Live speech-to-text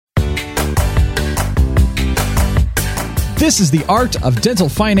This is the Art of Dental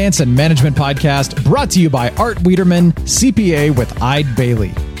Finance and Management podcast, brought to you by Art Wiederman, CPA with Eide Bailly.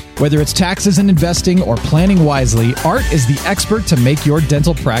 Whether it's taxes and investing or planning wisely, Art is the expert to make your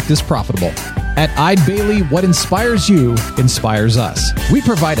dental practice profitable. At Eide Bailly, what inspires you inspires us. We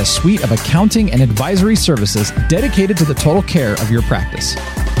provide a suite of accounting and advisory services dedicated to the total care of your practice.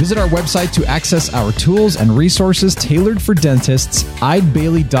 Visit our website to access our tools and resources tailored for dentists,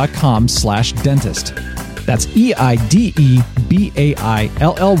 eidebailly.com/dentist. That's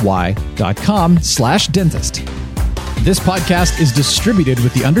EIDEBAILLY.com/dentist. This podcast is distributed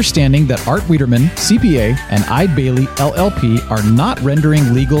with the understanding that Art Wiederman, CPA, and Eide Bailly, LLP are not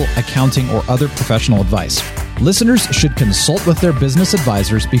rendering legal, accounting, or other professional advice. Listeners should consult with their business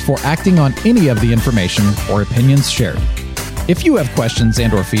advisors before acting on any of the information or opinions shared. If you have questions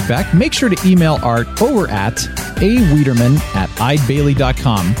and or feedback, make sure to email Art over at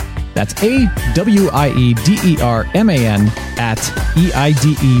awiederman@eidebailly.com. That's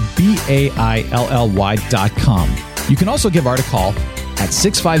AWIEDERMAN@EIDEBAILLY.com. You can also give Art a call at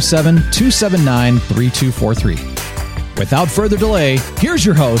 657-279-3243. Without further delay, here's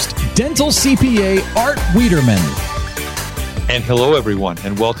your host, Dental CPA Art Wiederman. And hello, everyone,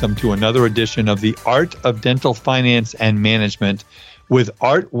 and welcome to another edition of the Art of Dental Finance and Management with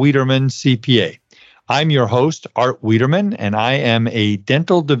Art Wiederman, CPA. I'm your host, Art Wiederman, and I am a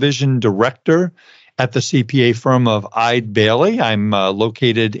dental division director at the CPA firm of Eide Bailly. I'm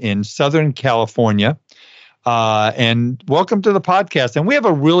located in Southern California. And welcome to the podcast. And we have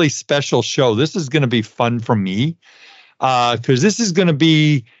a really special show. This is going to be fun for me because this is going to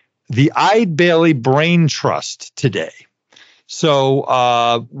be the Eide Bailly Brain Trust today.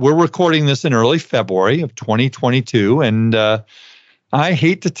 So we're recording this in early February of 2022. And I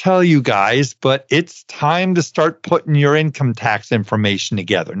hate to tell you guys, but it's time to start putting your income tax information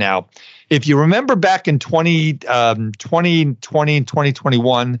together. Now, if you remember back in 2020 and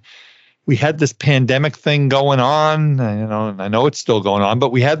 2021, we had this pandemic thing going on. I know it's still going on,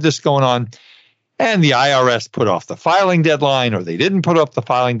 but we had this going on, and the IRS put off the filing deadline, or they didn't put up the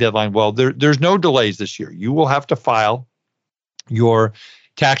filing deadline. Well, there's no delays this year. You will have to file your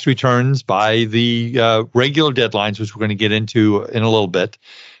tax returns by the regular deadlines, which we're going to get into in a little bit.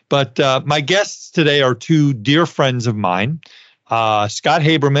 But my guests today are two dear friends of mine, Scott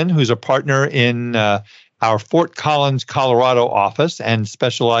Haberman, who's a partner in our Fort Collins, Colorado office and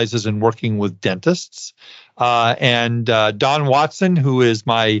specializes in working with dentists, and Don Watson, who is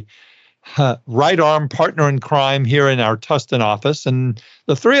my right arm partner in crime here in our Tustin office. And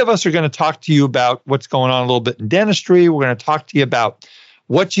the three of us are going to talk to you about what's going on a little bit in dentistry. We're going to talk to you about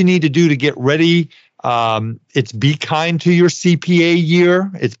what you need to do to get ready. It's Be Kind to Your CPA year.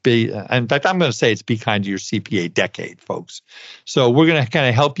 In fact, I'm going to say it's Be Kind to Your CPA decade, folks. So we're going to kind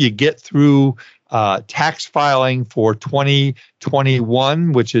of help you get through tax filing for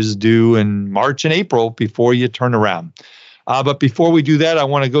 2021, which is due in March and April before you turn around. But before we do that, I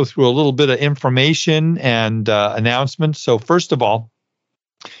want to go through a little bit of information and announcements. So first of all,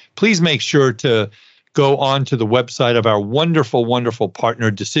 please make sure to go on to the website of our wonderful, wonderful partner,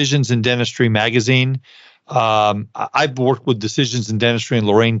 Decisions in Dentistry magazine. I've worked with Decisions in Dentistry and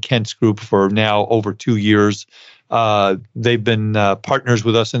Lorraine Kent's group for now over 2 years. They've been partners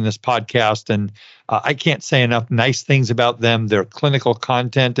with us in this podcast, and I can't say enough nice things about them. Their clinical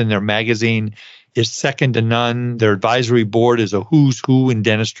content in their magazine is second to none. Their advisory board is a who's who in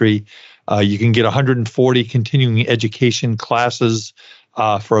dentistry. You can get 140 continuing education classes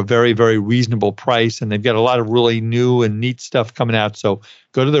for a very, very reasonable price. And they've got a lot of really new and neat stuff coming out. So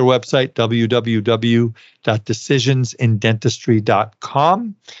go to their website,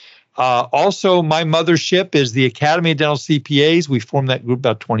 www.decisionsindentistry.com. Also, my mothership is the Academy of Dental CPAs. We formed that group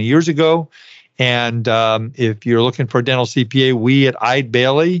about 20 years ago. And if you're looking for a dental CPA, we at Eide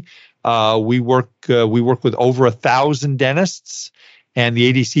Bailly, we work with over 1,000 dentists. And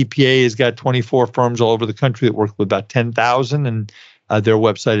the ADCPA has got 24 firms all over the country that work with about 10,000. And their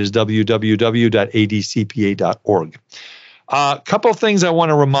website is www.adcpa.org. A couple of things I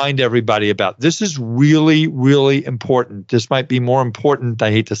want to remind everybody about. This is really, really important. This might be more important,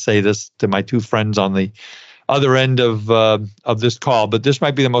 I hate to say this to my two friends on the other end of this call, but this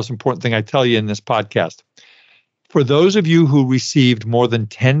might be the most important thing I tell you in this podcast. For those of you who received more than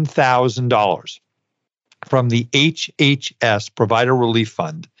 $10,000 from the HHS Provider Relief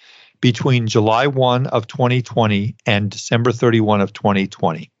Fund between July 1 of 2020 and December 31 of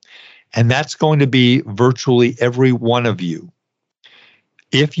 2020. And that's going to be virtually every one of you.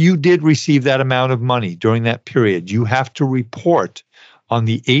 If you did receive that amount of money during that period, you have to report on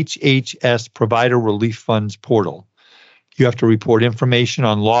the HHS Provider Relief Funds portal. You have to report information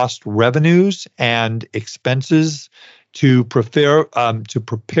on lost revenues and expenses to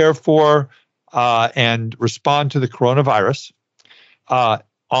prepare for and respond to the coronavirus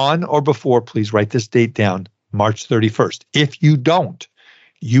on or before, please write this date down, March 31st. If you don't,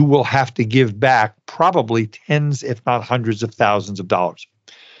 you will have to give back probably tens, if not hundreds of thousands of dollars.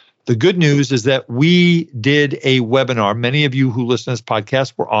 The good news is that we did a webinar. Many of you who listen to this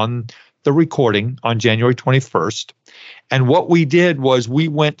podcast were on the recording on January 21st. And what we did was we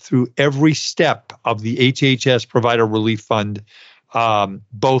went through every step of the HHS Provider Relief Fund,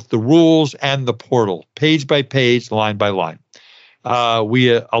 both the rules and the portal, page by page, line by line.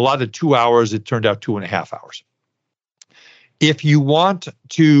 We allotted 2 hours. It turned out 2.5 hours. If you want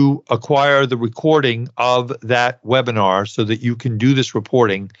to acquire the recording of that webinar so that you can do this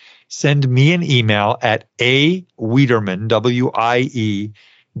reporting, send me an email at awiederman,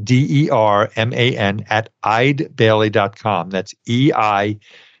 WIEDERMAN, at eidbailly.com. That's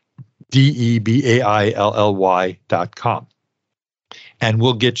EIDEBAILLY.com. And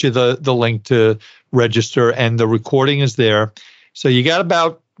we'll get you the link to register, and the recording is there. So you got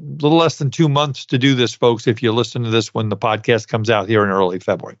about a little less than 2 months to do this, folks, if you listen to this when the podcast comes out here in early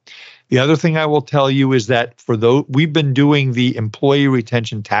February. The other thing I will tell you is that for those, we've been doing the employee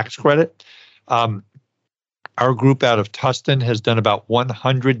retention tax credit. Our group out of Tustin has done about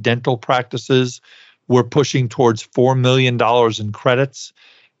 100 dental practices. We're pushing towards $4 million in credits.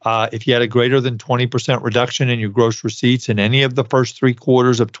 If you had a greater than 20% reduction in your gross receipts in any of the first 3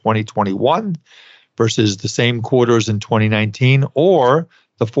 quarters of 2021 versus the same quarters in 2019, or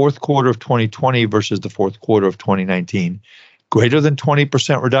the fourth quarter of 2020 versus the fourth quarter of 2019, greater than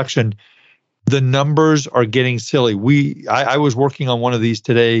 20% reduction, the numbers are getting silly. I was working on one of these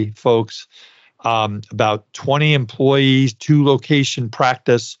today, folks, about 20 employees, 2-location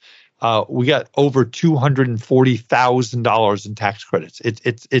practice. We got over $240,000 in tax credits.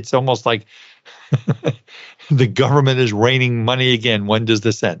 It's almost like the government is raining money again. When does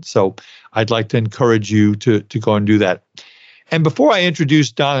this end? So I'd like to encourage you to go and do that. And before I introduce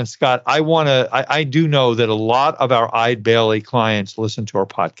Don and Scott, I do know that a lot of our Eide Bailly clients listen to our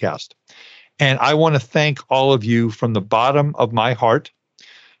podcast. And I want to thank all of you from the bottom of my heart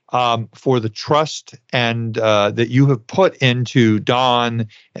for the trust and that you have put into Don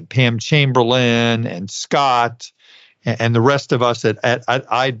and Pam Chamberlain and Scott and the rest of us at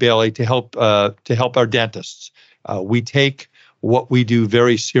Eide Bailly to help our dentists. We take what we do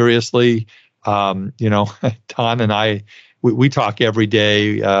very seriously. Don and I, we talk every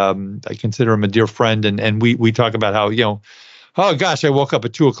day. I consider him a dear friend, and we talk about how, oh gosh, I woke up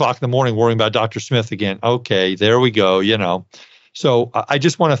at 2:00 in the morning worrying about Dr. Smith again. Okay, there we go, So I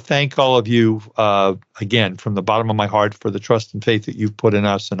just want to thank all of you again from the bottom of my heart for the trust and faith that you've put in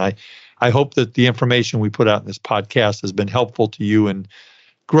us. And I hope that the information we put out in this podcast has been helpful to you in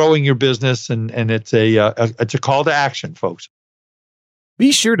growing your business. And it's a call to action, folks.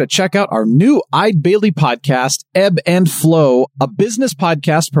 Be sure to check out our new Eide Bailly podcast, Ebb and Flow, a business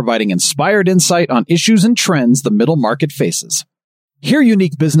podcast providing inspired insight on issues and trends the middle market faces. Hear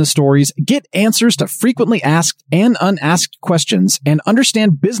unique business stories, get answers to frequently asked and unasked questions, and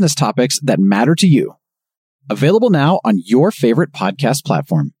understand business topics that matter to you. Available now on your favorite podcast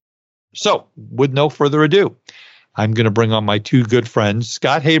platform. So, with no further ado, I'm going to bring on my 2 good friends,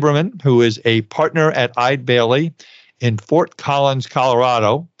 Scott Haberman, who is a partner at Eide Bailly in Fort Collins,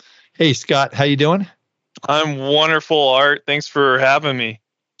 Colorado. Hey, Scott, how you doing? I'm wonderful, Art. Thanks for having me.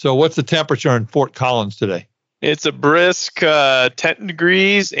 So what's the temperature in Fort Collins today? It's a brisk 10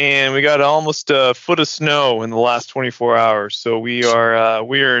 degrees, and we got almost a foot of snow in the last 24 hours. So we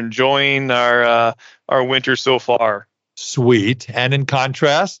are enjoying our winter so far. Sweet. And in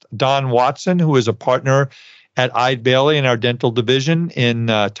contrast, Don Watson, who is a partner at Eide Bailly in our dental division in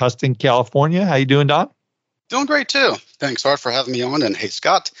Tustin, California. How you doing, Don? Doing great, too. Thanks, Art, for having me on. And hey,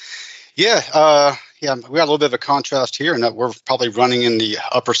 Scott. Yeah, we got a little bit of a contrast here in that we're probably running in the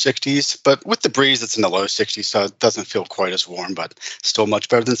upper 60s, but with the breeze, it's in the low 60s, so it doesn't feel quite as warm, but still much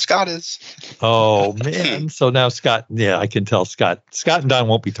better than Scott is. Oh, man. So now Scott, yeah, I can tell Scott and Don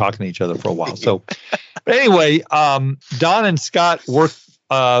won't be talking to each other for a while. So, but anyway, Don and Scott work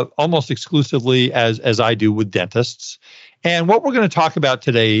almost exclusively as I do with dentists. And what we're going to talk about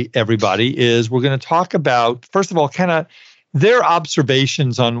today, everybody, is we're going to talk about, first of all, kind of their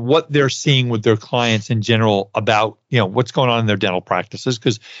observations on what they're seeing with their clients in general about, what's going on in their dental practices.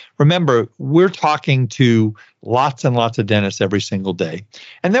 Because remember, we're talking to lots and lots of dentists every single day.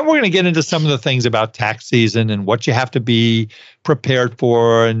 And then we're going to get into some of the things about tax season and what you have to be prepared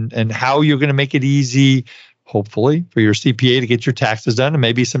for and how you're going to make it easy, hopefully, for your CPA to get your taxes done, and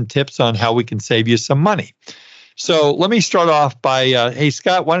maybe some tips on how we can save you some money. So let me start off by, hey,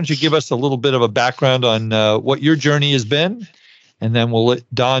 Scott, why don't you give us a little bit of a background on what your journey has been? And then we'll let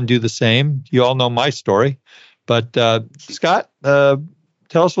Don do the same. You all know my story. But Scott,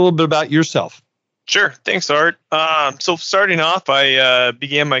 tell us a little bit about yourself. Sure. Thanks, Art. So starting off, I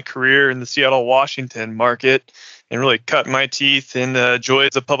began my career in the Seattle, Washington market and really cut my teeth in the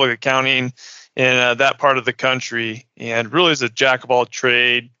joys of public accounting in that part of the country. And really as a jack of all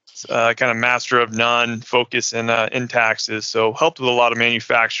trades, kind of master of none, focus in taxes. So helped with a lot of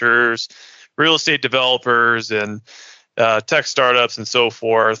manufacturers, real estate developers, and tech startups and so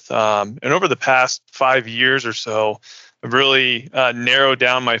forth. And over the past 5 years or so, I've really narrowed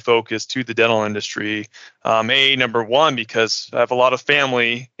down my focus to the dental industry. Number one, because I have a lot of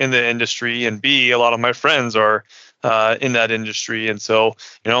family in the industry, and B, a lot of my friends are in that industry. And so,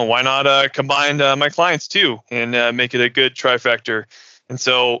 why not combine my clients too and make it a good trifecta? And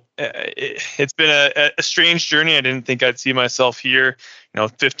so it's been a strange journey. I didn't think I'd see myself here,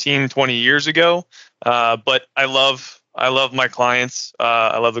 15, 20 years ago. But I love my clients.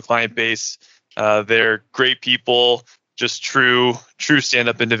 I love the client base. They're great people, just true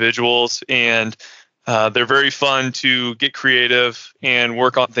stand-up individuals, and they're very fun to get creative and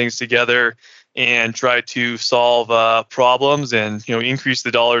work on things together and try to solve problems and increase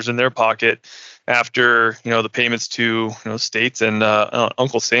the dollars in their pocket after the payments to states and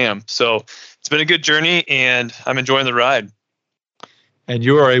Uncle Sam. So it's been a good journey, and I'm enjoying the ride. And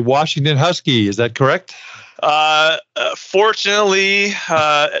you are a Washington Husky, is that correct? Fortunately,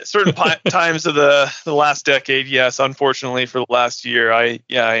 at certain times of the last decade, yes. Unfortunately, for the last year, I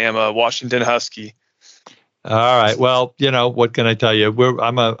am a Washington Husky. All right. Well, what can I tell you?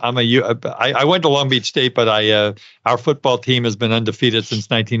 I went to Long Beach State, but our football team has been undefeated since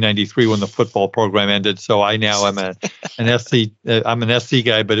 1993 when the football program ended. So I now am an SC. I'm an SC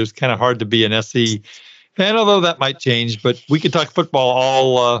guy, but it was kind of hard to be an SC fan, although that might change. But we could talk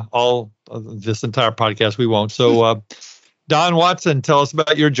football all this entire podcast. We won't. So, Don Watson, tell us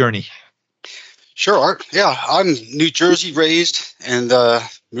about your journey. Sure, Art. Yeah, I'm New Jersey raised and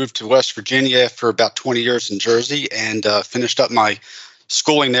moved to West Virginia for about 20 years in Jersey and finished up my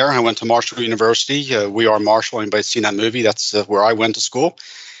schooling there. I went to Marshall University. We Are Marshall. Anybody seen that movie? That's where I went to school.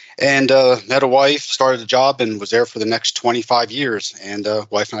 And met a wife, started a job, and was there for the next 25 years. And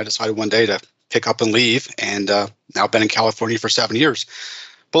wife and I decided one day to pick up and leave, and now I've been in California for 7 years.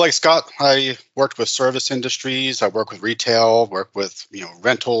 But like Scott, I worked with service industries. I work with retail, work with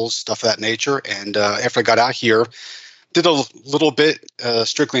rentals, stuff of that nature. And after I got out here, did a little bit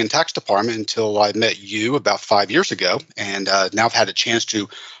strictly in tax department until I met you about 5 years ago. And now I've had a chance to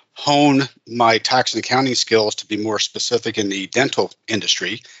hone my tax and accounting skills to be more specific in the dental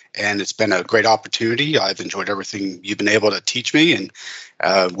industry. And it's been a great opportunity. I've enjoyed everything you've been able to teach me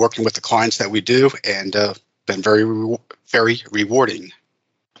and working with the clients that we do, and been very, very rewarding.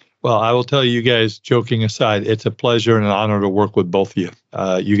 Well, I will tell you guys, joking aside, it's a pleasure and an honor to work with both of you.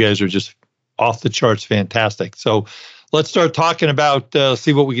 You guys are just off the charts fantastic. So let's start talking about,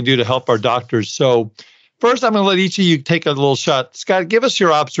 see what we can do to help our doctors. So first, I'm going to let each of you take a little shot. Scott, give us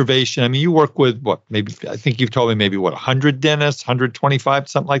your observation. I mean, you work with I think you've told me 100 dentists, 125,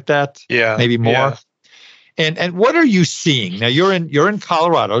 something like that? Yeah. Maybe more. Yeah. And what are you seeing? Now, you're in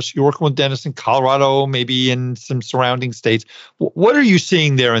Colorado, so you're working with dentists in Colorado, maybe in some surrounding states. What are you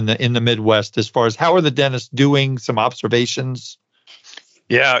seeing there in the Midwest as far as how are the dentists doing? Some observations?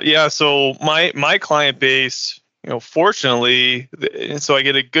 Yeah. So my client base, fortunately, and so I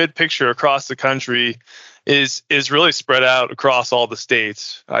get a good picture across the country, is really spread out across all the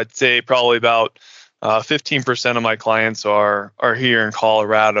states. I'd say probably about 15% of my clients are here in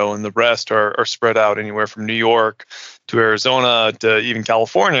Colorado, and the rest are spread out anywhere from New York to Arizona to even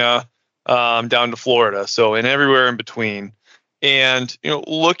California, down to Florida. So, and everywhere in between. And,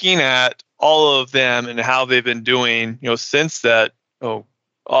 looking at all of them and how they've been doing, since that,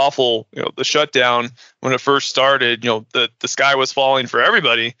 awful, the shutdown when it first started, the sky was falling for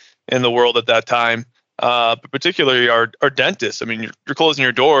everybody in the world at that time. But particularly our dentists. I mean, you're closing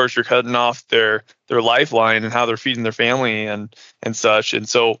your doors, you're cutting off their lifeline and how they're feeding their family and such. And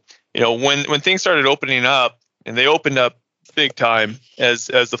so, when things started opening up, and they opened up big time as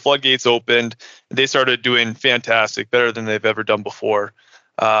the floodgates opened, they started doing fantastic, better than they've ever done before.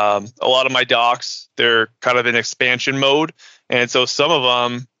 A lot of my docs, they're kind of in expansion mode, and so some of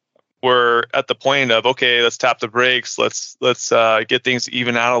them were at the point of, okay, let's tap the brakes, let's get things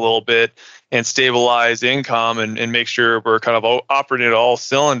even out a little bit and stabilize income and make sure we're kind of operating at all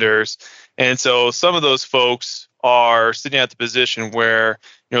cylinders. And so some of those folks are sitting at the position where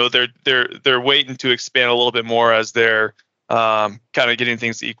they're waiting to expand a little bit more as they're kind of getting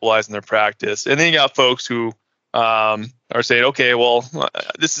things equalized in their practice. And then you got folks who are saying, okay, well,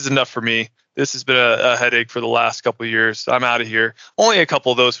 this is enough for me. This has been a headache for the last couple of years. I'm out of here. Only a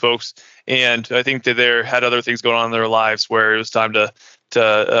couple of those folks, and I think that they had other things going on in their lives where it was time to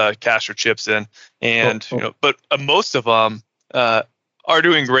cash their chips in. And but most of them are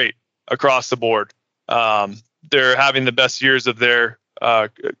doing great across the board. They're having the best years of their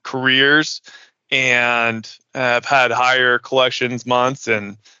careers and have had higher collections months,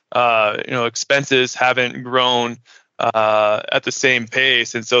 and expenses haven't grown at the same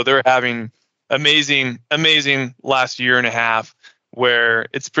pace, and so they're having amazing last year and a half where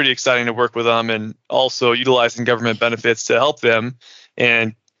it's pretty exciting to work with them, and also utilizing government benefits to help them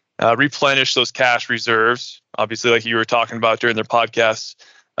and replenish those cash reserves. Obviously, like you were talking about during their podcast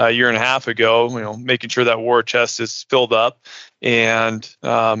a year and a half ago, making sure that war chest is filled up, and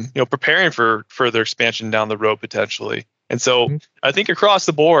preparing for further expansion down the road potentially. And so I think across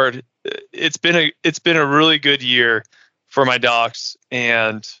the board, it's been a really good year for my docs,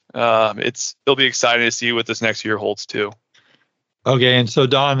 and it'll be exciting to see what this next year holds too. Okay, and so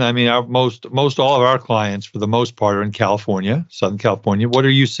Don, I mean, most all of our clients, for the most part, are in California, Southern California. What are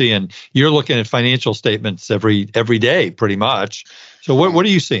you seeing? You're looking at financial statements every day, pretty much. So what are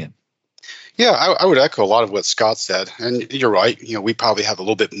you seeing? Yeah, I would echo a lot of what Scott said, and you're right. We probably have a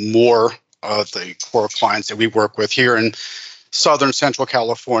little bit more of the core clients that we work with here in Southern Central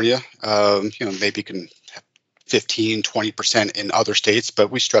California. Maybe you can have 15, 20% in other states, but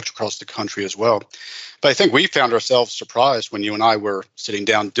we stretch across the country as well. But I think we found ourselves surprised when you and I were sitting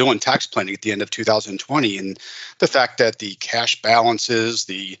down doing tax planning at the end of 2020, and the fact that the cash balances,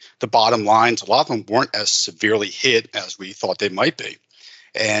 the bottom lines, a lot of them weren't as severely hit as we thought they might be.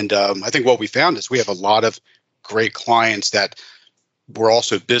 And I think what we found is we have a lot of great clients that were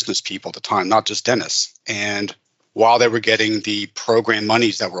also business people at the time, not just dentists. And while they were getting the program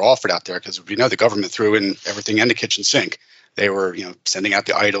monies that were offered out there, because we know the government threw in everything in the kitchen sink, they were sending out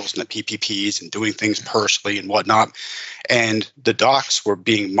the EIDLs and the PPPs and doing things personally and whatnot. And the docs were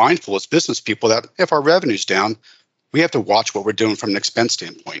being mindful as business people that if our revenue's down, we have to watch what we're doing from an expense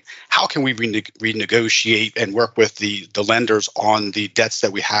standpoint. How can we renegotiate and work with the lenders on the debts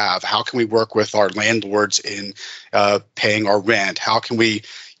that we have? How can we work with our landlords in paying our rent? How can we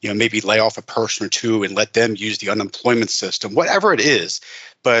maybe lay off a person or two and let them use the unemployment system, whatever it is.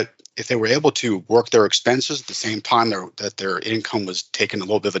 But if they were able to work their expenses at the same time that their income was taking a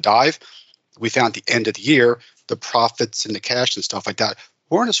little bit of a dive, we found at the end of the year, the profits and the cash and stuff like that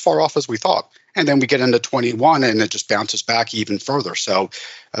weren't as far off as we thought. And then we get into 21 and it just bounces back even further. So,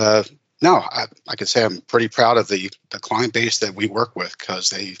 I can say I'm pretty proud of the client base that we work with,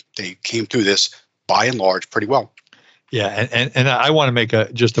 because they came through this by and large pretty well. Yeah, and I want to make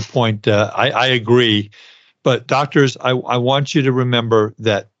just a point. I agree, but doctors, I want you to remember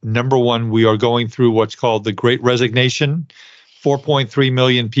that, number one, we are going through what's called the Great Resignation. 4.3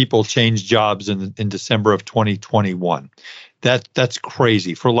 million people changed jobs in December of 2021. That's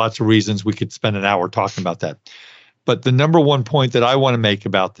crazy for lots of reasons. We could spend an hour talking about that. But the number one point that I want to make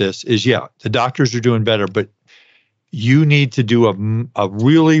about this is, the doctors are doing better, but you need to do a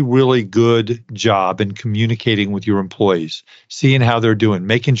really, really good job in communicating with your employees, seeing how they're doing,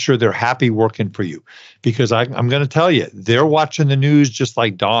 making sure they're happy working for you. Because I'm going to tell you, they're watching the news just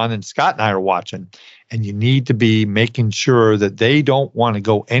like Don and Scott and I are watching, and you need to be making sure that they don't want to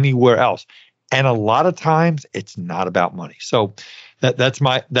go anywhere else. And a lot of times it's not about money. So that's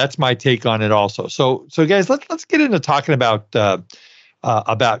my take on it also. So guys, let's get into talking about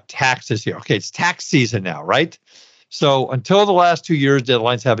taxes here. Okay, it's tax season now, right? So until the last 2 years,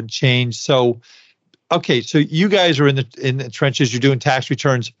 deadlines haven't changed. So you guys are in the trenches. You're doing tax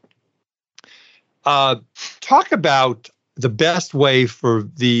returns. Talk about the best way for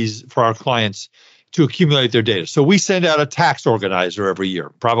our clients to accumulate their data. So we send out a tax organizer every year,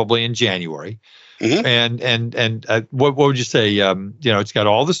 probably in January. Mm-hmm. And what would you say? It's got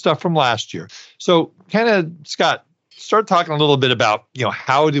all the stuff from last year. So kind of, Scott, start talking a little bit about,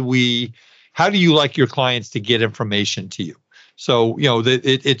 how do you like your clients to get information to you? So,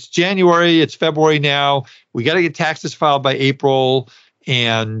 it's January, it's February now. We got to get taxes filed by April,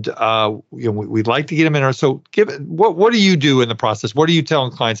 and we'd like to get them in. So, what do you do in the process? What are you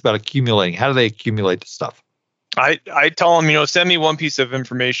telling clients about accumulating? How do they accumulate the stuff? I tell them, send me one piece of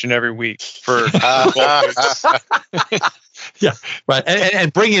information every week for. Yeah, right.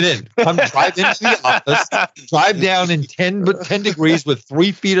 And bring it in. Come drive into the office, drive down in 10 degrees with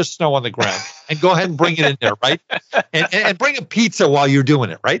 3 feet of snow on the ground, and go ahead and bring it in there, right? And bring a pizza while you're doing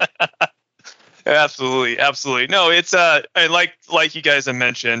it, right? Absolutely. No, it's like you guys have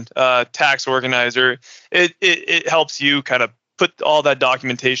mentioned, tax organizer. It helps you kind of put all that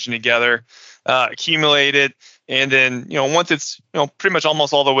documentation together, accumulate it, And then, once it's, pretty much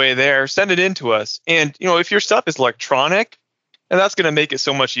almost all the way there, send it in to us. And, if your stuff is electronic, and that's going to make it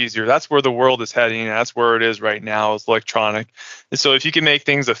so much easier. That's where the world is heading. That's where it is right now, is electronic. And so if you can make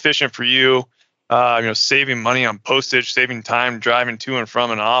things efficient for you, saving money on postage, saving time driving to and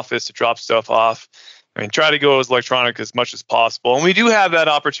from an office to drop stuff off, try to go as electronic as much as possible. And we do have that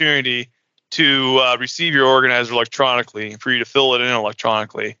opportunity to receive your organizer electronically, for you to fill it in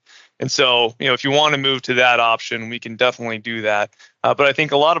electronically. And so, if you want to move to that option, we can definitely do that. But I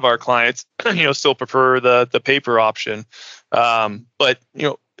think a lot of our clients, still prefer the paper option. But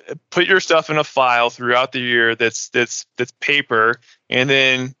put your stuff in a file throughout the year that's paper, and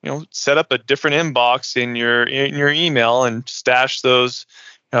then set up a different inbox in your email and stash those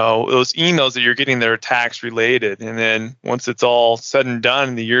emails that you're getting that are tax related. And then once it's all said and done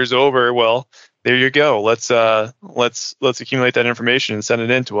and the year's over, well, there you go. Let's accumulate that information and send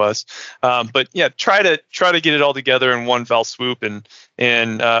it in to us. But yeah, try to get it all together in one fell swoop and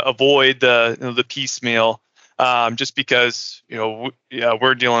avoid the piecemeal. Just because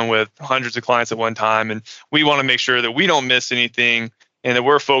we're dealing with hundreds of clients at one time, and we want to make sure that we don't miss anything, and that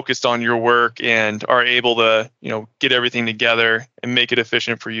we're focused on your work and are able to get everything together and make it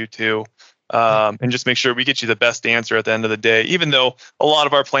efficient for you too. And just make sure we get you the best answer at the end of the day, even though a lot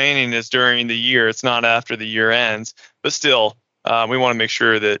of our planning is during the year. It's not after the year ends, but still, we want to make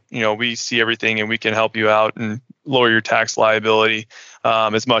sure that, we see everything and we can help you out and lower your tax liability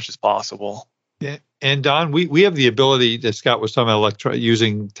as much as possible. Yeah. And Don, we have the ability that Scott was talking about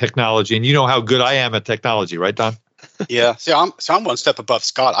using technology, and you know how good I am at technology, right, Don? Yeah. See, I'm one step above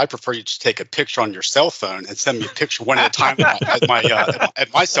Scott. I prefer you just take a picture on your cell phone and send me a picture one at a time at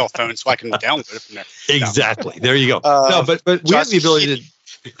my cell phone, so I can download it from there. Exactly. There you go. No, but we have the ability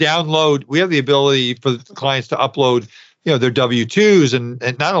to download. We have the ability for clients to upload, their W-2s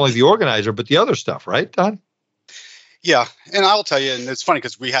and not only the organizer but the other stuff, right, Don? Yeah, and I'll tell you, and it's funny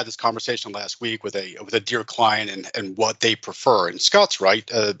because we had this conversation last week with a dear client and what they prefer. And Scott's right.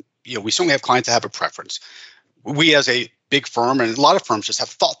 We certainly have clients that have a preference. We, as a big firm, and a lot of firms, just have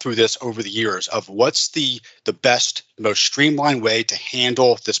thought through this over the years of what's the best, most streamlined way to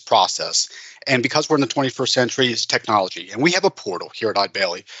handle this process. And because we're in the 21st century, it's technology, and we have a portal here at Eide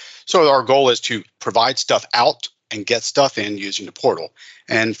Bailly. So our goal is to provide stuff out and get stuff in using the portal.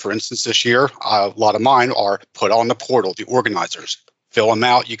 And for instance, this year, a lot of mine are put on the portal, the organizers. Fill them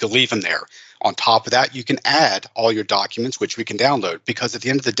out, you can leave them there. On top of that, you can add all your documents, which we can download, because at the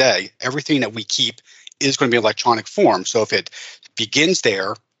end of the day, everything that we keep is going to be electronic form. So if it begins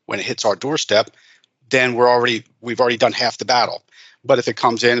there when it hits our doorstep, then we've already done half the battle. But if it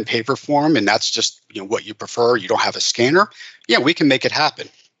comes in paper form and that's just what you prefer, you don't have a scanner, we can make it happen.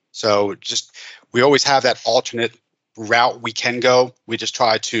 So we always have that alternate route we can go. We just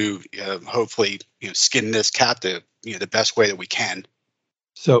try to hopefully skin this cat the best way that we can.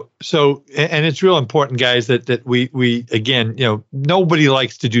 So, and it's real important, guys, that we again, nobody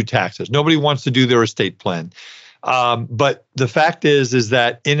likes to do taxes. Nobody wants to do their estate plan. But the fact is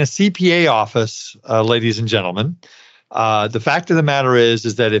that in a CPA office, ladies and gentlemen, the fact of the matter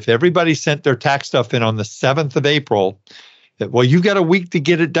is that if everybody sent their tax stuff in on the 7th of April, well, you've got a week to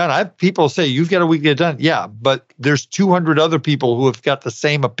get it done. I have people say you've got a week to get it done. Yeah, but there's 200 other people who have got the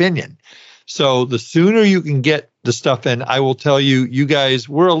same opinion. So the sooner you can get the stuff in, I will tell you, you guys,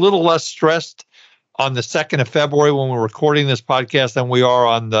 we're a little less stressed on the 2nd of February when we're recording this podcast than we are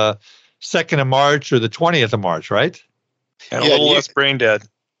on the 2nd of March or the 20th of March, right? And a little less brain dead,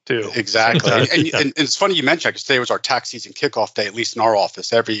 too. Exactly. and it's funny you mentioned, because today was our tax season kickoff day, at least in our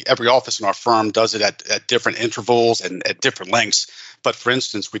office. Every office in our firm does it at different intervals and at different lengths. But for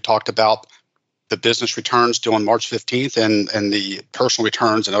instance, we talked about the business returns due on March 15th and the personal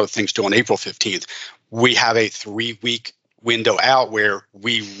returns and other things due on April 15th. We have a 3-week window out where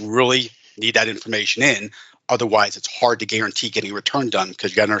we really need that information in. Otherwise, it's hard to guarantee getting a return done,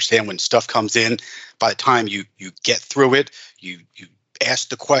 because you got to understand when stuff comes in, by the time you get through it, you ask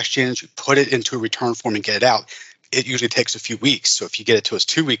the questions, you put it into a return form and get it out, it usually takes a few weeks. So if you get it to us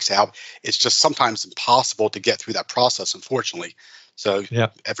 2 weeks out, it's just sometimes impossible to get through that process, unfortunately. So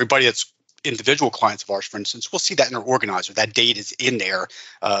everybody that's individual clients of ours, for instance, we'll see that in our organizer. That date is in there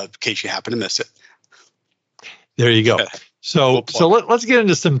in case you happen to miss it. There you go. So let's get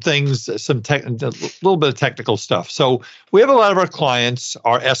into some things, a little bit of technical stuff. So we have a lot of our clients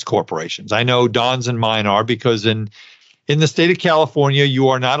are S corporations. I know Don's and mine are, because in the state of California, you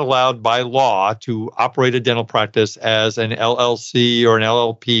are not allowed by law to operate a dental practice as an LLC or an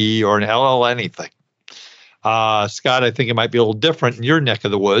LLP or an LL anything. Scott, I think it might be a little different in your neck of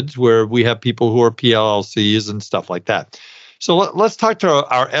the woods, where we have people who are PLLCs and stuff like that. So let's talk to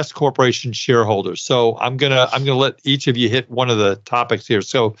our S corporation shareholders. So I'm gonna let each of you hit one of the topics here.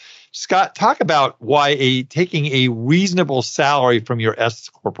 So Scott, talk about why taking a reasonable salary from your S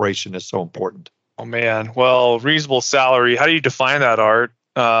corporation is so important. Oh man, well, reasonable salary. How do you define that, Art?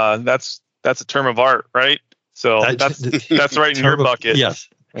 That's a term of art, right? So that's right in your bucket. Yes.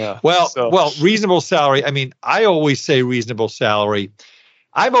 Yeah. Well, reasonable salary. I mean, I always say reasonable salary.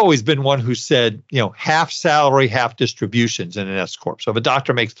 I've always been one who said, half salary, half distributions in an S corp. So if a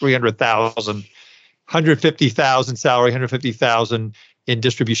doctor makes $300,000, $150,000 salary, $150,000 in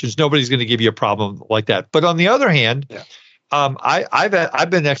distributions, nobody's going to give you a problem like that. But on the other hand,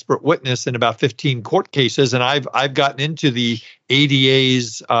 I've been expert witness in about 15 court cases, and I've gotten into the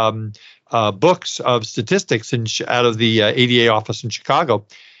ADA's books of statistics out of the ADA office in Chicago.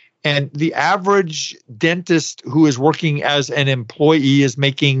 And the average dentist who is working as an employee is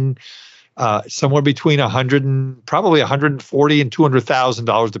making somewhere between $140,000 and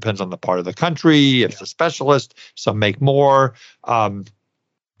 $200,000, depends on the part of the country. If it's a specialist, some make more. I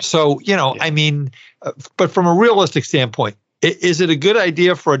mean, but from a realistic standpoint, is it a good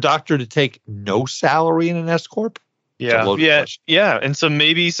idea for a doctor to take no salary in an S corp? Yeah. And so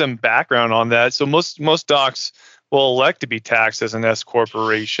maybe some background on that. So most docs will elect to be taxed as an S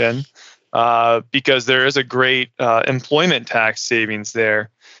corporation because there is a great employment tax savings there.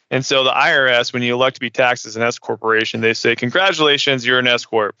 And so the IRS, when you elect to be taxed as an S corporation, they say, congratulations, you're an S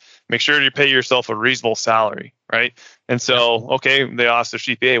corp. Make sure you pay yourself a reasonable salary, right? And so, okay, they ask their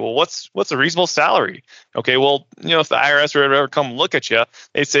CPA, well, what's a reasonable salary? Okay, well, if the IRS were to ever come look at you,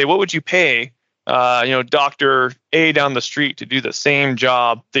 they'd say, what would you pay Dr. A down the street to do the same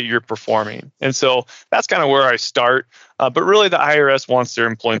job that you're performing? And so that's kind of where I start. But really, the IRS wants their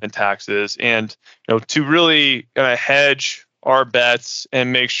employment taxes, and to really kind of hedge our bets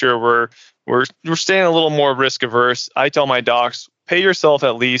and make sure we're staying a little more risk averse. I tell my docs, pay yourself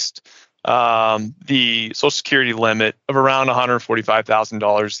at least the Social Security limit of around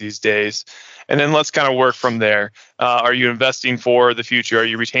 $145,000 these days. And then let's kind of work from there. Are you investing for the future? Are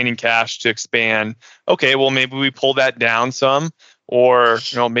you retaining cash to expand? Okay, well, maybe we pull that down some, or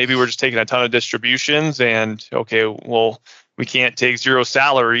maybe we're just taking a ton of distributions, and okay, well, we can't take zero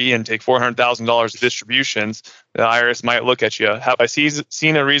salary and take $400,000 of distributions. The IRS might look at you. Have I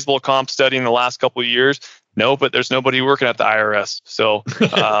seen a reasonable comp study in the last couple of years? No, but there's nobody working at the IRS, so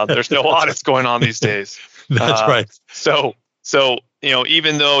there's no audits going on these days. That's right. So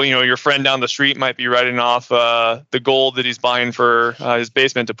even though your friend down the street might be writing off the gold that he's buying for his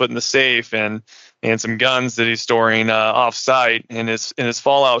basement to put in the safe and some guns that he's storing off site in his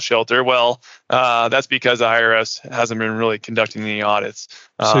fallout shelter, well, that's because the IRS hasn't been really conducting any audits.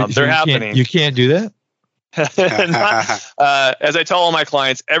 They're happening. You can't do that. As I tell all my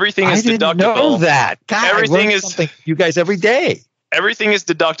clients, everything is deductible. I didn't know that. God, everything is something you guys every day. Everything is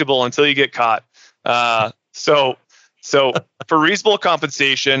deductible until you get caught. So for reasonable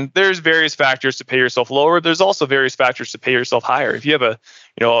compensation, there's various factors to pay yourself lower. There's also various factors to pay yourself higher. If you have a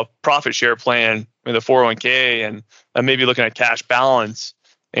profit share plan with a 401k and maybe looking at cash balance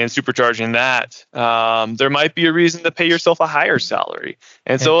and supercharging that, there might be a reason to pay yourself a higher salary.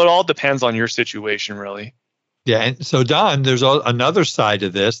 And so it all depends on your situation, really. Yeah. And so, Don, there's another side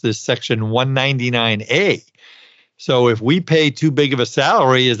of this section 199A. So if we pay too big of a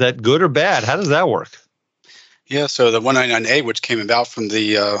salary, is that good or bad? How does that work? Yeah, so the 199A, which came about from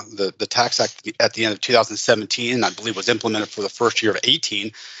the Tax Act at the end of 2017, and I believe was implemented for the first year of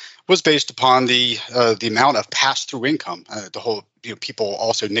 18, was based upon the amount of pass-through income. The whole people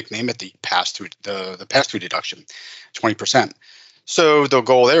also nickname it the pass-through deduction, 20%. So the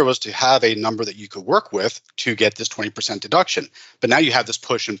goal there was to have a number that you could work with to get this 20% deduction. But now you have this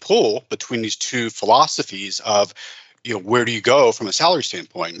push and pull between these two philosophies of, where do you go from a salary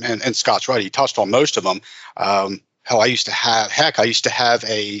standpoint? And Scott's right; he touched on most of them. I used to have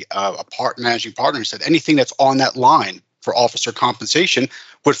a managing partner who said anything that's on that line for officer compensation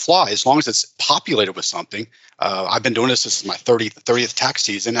would fly as long as it's populated with something. I've been doing this is my 30th tax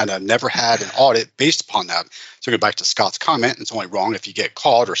season, and I've never had an audit based upon that. So go back to Scott's comment, it's only wrong if you get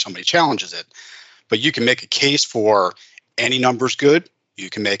caught or somebody challenges it. But you can make a case for any number's good. You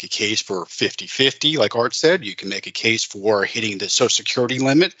can make a case for 50-50, like Art said. You can make a case for hitting the Social Security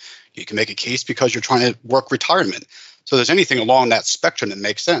limit. You can make a case because you're trying to work retirement. So there's anything along that spectrum that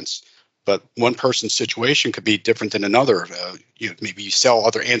makes sense. But one person's situation could be different than another. Maybe you sell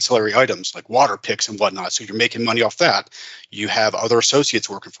other ancillary items like water picks and whatnot, so you're making money off that. You have other associates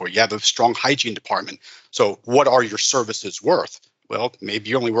working for you. You have a strong hygiene department. So what are your services worth? Well, maybe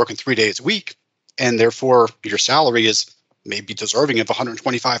you're only working 3 days a week, and therefore your salary is maybe deserving of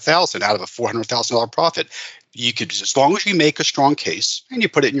 $125,000 out of a $400,000 profit. you could, as long as you make a strong case and you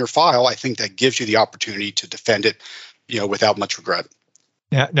put it in your file, I think that gives you the opportunity to defend it, without much regret.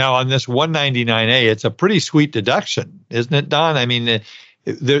 Now on this 199A, it's a pretty sweet deduction, isn't it, Don? I mean,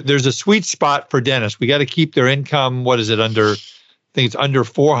 there's a sweet spot for dentists. We got to keep their income. What is it under? I think it's under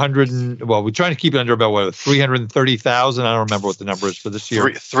 400. We're trying to keep it under about 330,000. I don't remember what the number is for this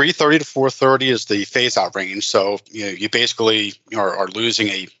year. 330 to 430 is the phase out range. So you basically are losing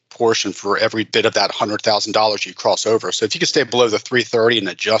a portion for every bit of that $100,000 you cross over. So if you can stay below the 330 and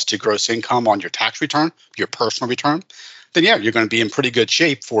adjust your gross income on your tax return, your personal return, then you're going to be in pretty good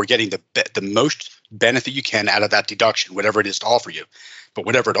shape for getting the most benefit you can out of that deduction, whatever it is to offer you. But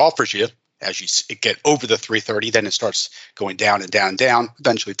whatever it offers you, as you get over the 330, then it starts going down and down and down,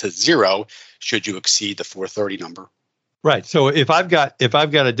 eventually to zero, should you exceed the 430 number. Right. So if I've got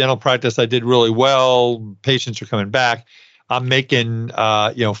a dental practice, I did really well, patients are coming back, I'm making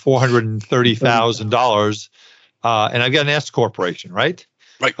 $430,000, and I've got an S corporation, right?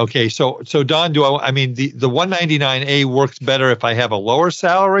 Right. Okay. So Don, the 199A works better if I have a lower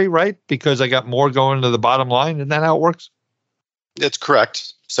salary, right? Because I got more going to the bottom line. Isn't that how it works? It's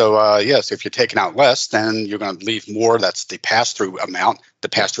correct. So yes, if you're taking out less, then you're going to leave more. That's the pass-through amount,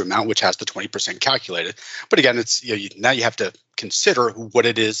 which has the 20% calculated. But again, it's now you have to consider what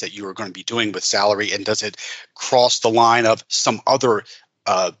it is that you are going to be doing with salary, and does it cross the line of some other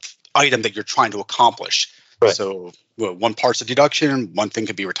item that you're trying to accomplish. Right. So one part's a deduction. One thing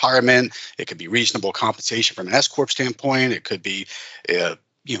could be retirement. It could be reasonable compensation from an S corp standpoint. It could be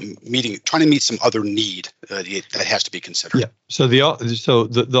trying to meet some other need that has to be considered. Yeah. So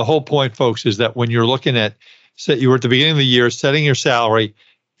the whole point, folks, is that when you're looking at, say you were at the beginning of the year setting your salary,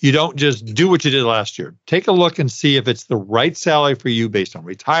 you don't just do what you did last year. Take a look and see if it's the right salary for you based on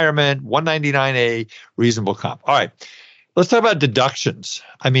retirement, 199A, reasonable comp. All right, let's talk about deductions.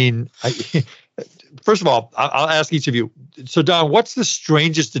 I mean, first of all, I'll ask each of you. So Don, what's the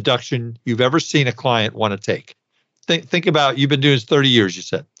strangest deduction you've ever seen a client want to take? Think about, you've been doing this 30 years, you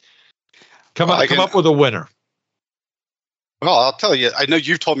said. Come up with a winner. Well, I'll tell you, I know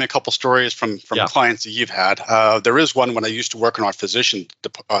you've told me a couple stories from clients that you've had. There is one when I used to work in our physician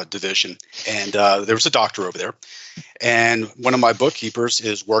division, and there was a doctor over there. And one of my bookkeepers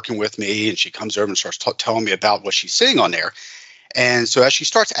is working with me, and she comes over and starts telling me about what she's seeing on there. And so as she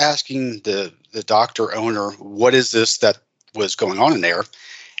starts asking the doctor owner, what is this that was going on in there?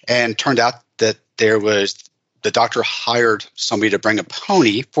 And turned out that the doctor hired somebody to bring a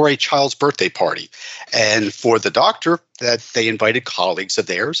pony for a child's birthday party. And for the doctor, that they invited colleagues of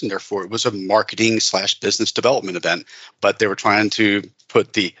theirs, and therefore it was a marketing/business development event. But they were trying to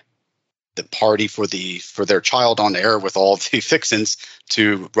put the party for their child on air with all the fixings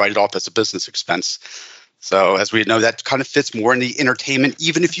to write it off as a business expense. So as we know, that kind of fits more in the entertainment,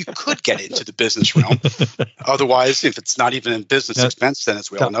 even if you could get into the business realm. Otherwise, if it's not even in business expense, then as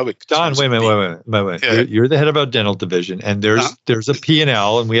we all know, it Don, wait a minute. Yeah. You're the head of our dental division, and there's a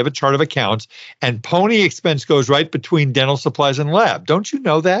P&L, and we have a chart of accounts, and pony expense goes right between dental supplies and lab. Don't you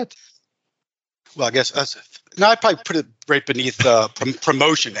know that? Well, I guess I'd probably put it right beneath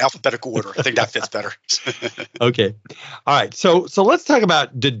promotion, alphabetical order. I think that fits better. Okay. All right. So let's talk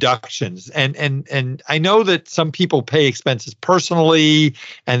about deductions. And I know that some people pay expenses personally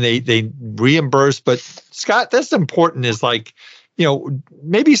and they reimburse, but Scott, that's important is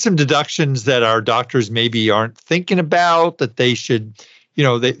maybe some deductions that our doctors maybe aren't thinking about that they should,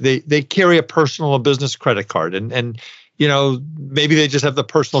 they carry a personal or business credit card and maybe they just have the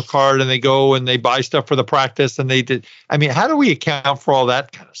personal card and they go and they buy stuff for the practice and they did. I mean, how do we account for all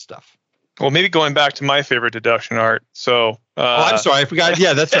that kind of stuff? Well, maybe going back to my favorite deduction, Art. So, I'm sorry, I forgot.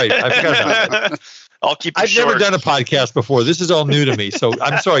 Yeah, that's right. I forgot about that. I'll keep it I've short. never done a podcast before. This is all new to me. So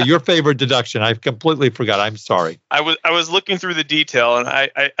I'm sorry. Your favorite deduction. I completely forgot. I'm sorry. I was looking through the detail, and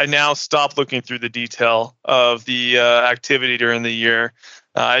I now stopped looking through the detail of the activity during the year.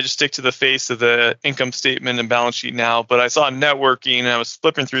 I just stick to the face of the income statement and balance sheet now. But I saw networking, and I was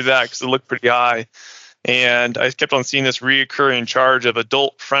flipping through that because it looked pretty high. And I kept on seeing this reoccurring charge of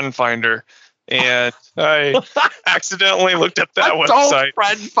Adult Friend Finder. And I accidentally looked up that website. Adult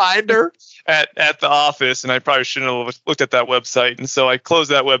Friend Finder? At the office, and I probably shouldn't have looked at that website. And so I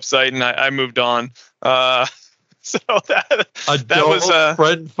closed that website, and I moved on. So that was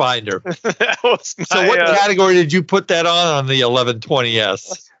Friend Finder. That was my, so what category did you put that on the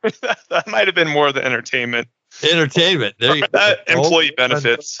 1120S? That might have been more the entertainment. Entertainment. There you go. Employee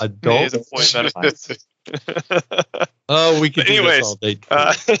benefits. Adult employee benefits. Oh, we could do this all day.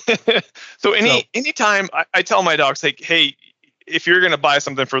 So anytime I tell my docs, like, hey, if you're going to buy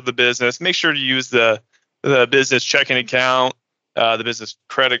something for the business, make sure to use the business checking account. the business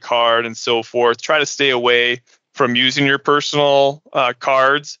credit card, and so forth. Try to stay away from using your personal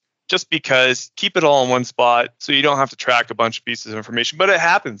cards, just because keep it all in one spot so you don't have to track a bunch of pieces of information. But it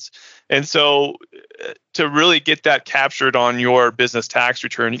happens. And so to really get that captured on your business tax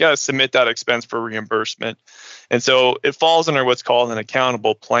return, you got to submit that expense for reimbursement. And so it falls under what's called an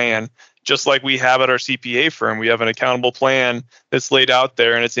accountable plan. Just like we have at our CPA firm, we have an accountable plan that's laid out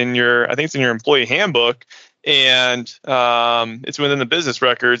there, and I think it's in your employee handbook, and it's within the business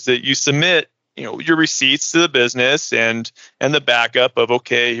records that you submit, your receipts to the business and the backup of,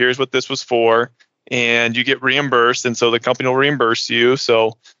 okay, here's what this was for, and you get reimbursed, and so the company will reimburse you.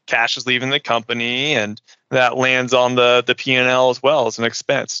 So cash is leaving the company, and that lands on the P&L as well as an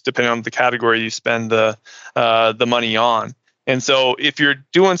expense, depending on the category you spend the money on. And so if you're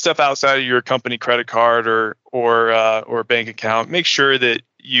doing stuff outside of your company credit card or bank account, make sure that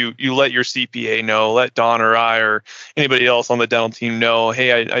you let your CPA know, let Don or I or anybody else on the dental team know,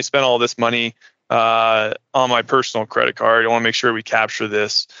 hey, I spent all this money on my personal credit card. I want to make sure we capture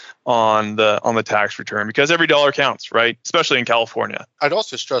this on the tax return, because every dollar counts, right? Especially in California. I'd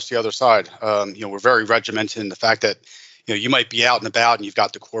also stress the other side. We're very regimented in the fact that you might be out and about and you've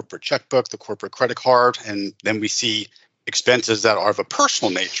got the corporate checkbook, the corporate credit card, and then we see expenses that are of a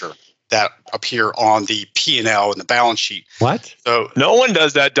personal nature that appear on the P&L and the balance sheet. What? So no one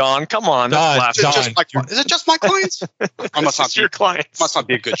does that, Don. Come on. Don, is it just my clients? I must not your clients. Must not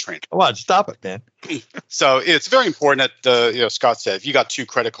be a good trainer. Come on, stop it, man. So it's very important that Scott said, if you got two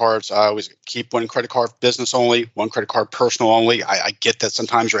credit cards, I always keep one credit card business only, one credit card personal only. I get that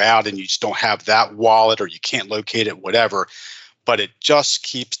sometimes you're out and you just don't have that wallet or you can't locate it, whatever. But it just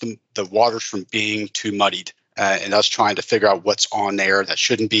keeps the waters from being too muddied. And us trying to figure out what's on there that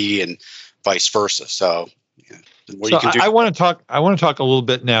shouldn't be, and vice versa. So, you can do. I want to talk a little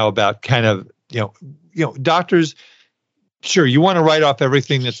bit now about kind of doctors. Sure, you want to write off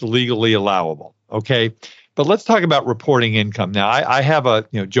everything that's legally allowable, okay? But let's talk about reporting income. Now, I have a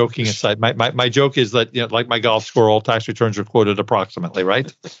joking aside. My joke is that like my golf score, all tax returns are quoted approximately,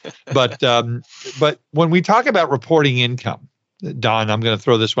 right? but when we talk about reporting income, Don, I'm going to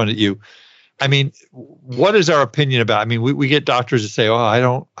throw this one at you. I mean, what is our opinion about? I mean, we get doctors that say, "Oh,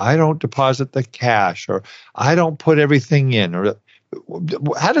 I don't deposit the cash," or "I don't put everything in," or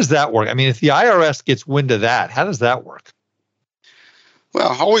how does that work? I mean, if the IRS gets wind of that, how does that work? Well,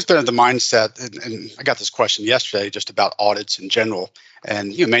 I've always been in the mindset, and I got this question yesterday just about audits in general.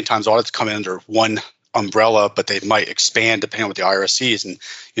 And many times audits come in under one umbrella, but they might expand depending on what the IRS sees. And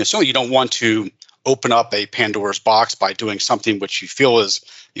certainly you don't want to open up a Pandora's box by doing something which you feel is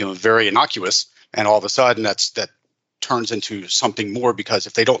very innocuous, and all of a sudden that turns into something more, because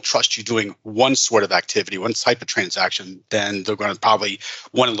if they don't trust you doing one sort of activity, one type of transaction, then they're going to probably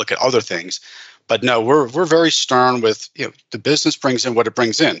want to look at other things. But no, we're very stern with the business brings in what it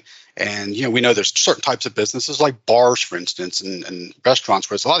brings in, and we know there's certain types of businesses like bars, for instance, and restaurants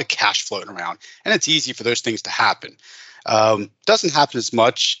where there's a lot of cash floating around, and it's easy for those things to happen. Doesn't happen as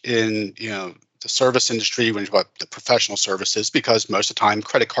much in the service industry, when you talk about the professional services, because most of the time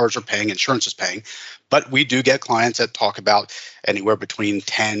credit cards are paying, insurance is paying. But we do get clients that talk about anywhere between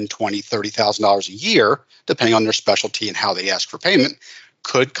 $10,000, $20,000, $30,000 a year, depending on their specialty and how they ask for payment,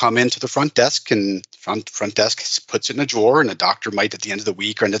 could come into the front desk, and front desk puts it in a drawer, and the doctor might at the end of the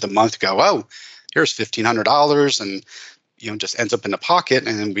week or end of the month go, "Oh, here's $1,500, and just ends up in the pocket."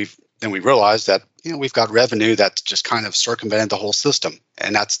 And then we realize that we've got revenue that's just kind of circumvented the whole system,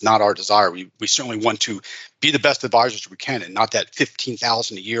 and that's not our desire. We certainly want to be the best advisors we can, and not that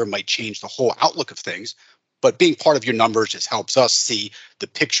 $15,000 a year might change the whole outlook of things, but being part of your numbers just helps us see the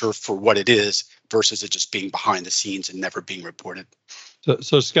picture for what it is versus it just being behind the scenes and never being reported.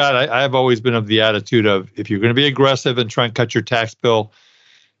 So Scott, I've always been of the attitude of, if you're going to be aggressive and try and cut your tax bill,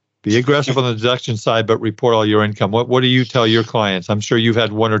 be aggressive on the deduction side, but report all your income. What do you tell your clients? I'm sure you've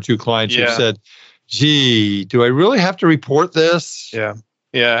had one or two clients who've said, "Gee, do I really have to report this?" Yeah,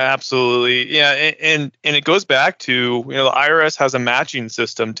 absolutely. Yeah, and it goes back to the IRS has a matching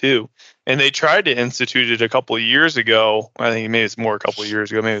system too, and they tried to institute it a couple of years ago. I think maybe it's more a couple of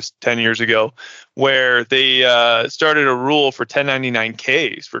years ago, maybe it's 10 years ago, where they started a rule for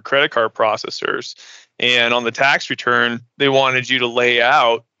 1099-Ks for credit card processors. And on the tax return, they wanted you to lay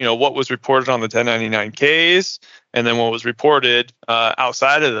out, what was reported on the 1099-Ks, and then what was reported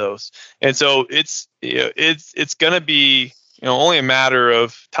outside of those. And so it's going to be only a matter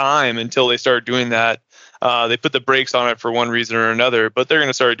of time until they start doing that. They put the brakes on it for one reason or another, but they're going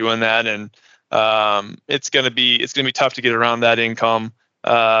to start doing that, and it's going to be tough to get around that income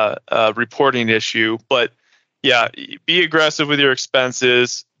reporting issue. But yeah, be aggressive with your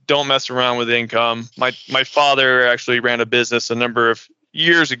expenses. don't mess around with income. My father actually ran a business a number of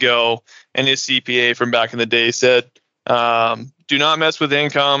years ago, and his CPA from back in the day said, do not mess with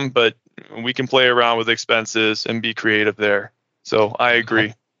income, but we can play around with expenses and be creative there. So I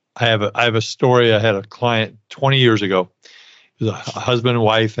agree. I have a story. I had a client 20 years ago. It was a husband and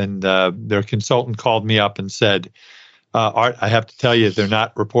wife, and their consultant called me up and said, Art, I have to tell you, they're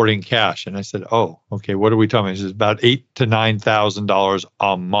not reporting cash. And I said, oh, okay, what are we talking about? He says, about $8,000 to $9,000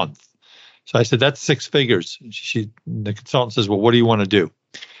 a month. So I said, that's six figures. The consultant says, well, what do you want to do?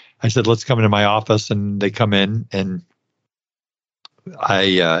 I said, let's come into my office. And they come in, and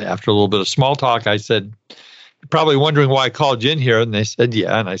I, after a little bit of small talk, I said, you're probably wondering why I called you in here. And they said,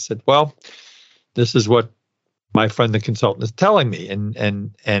 yeah. And I said, well, this is what my friend, the consultant, is telling me.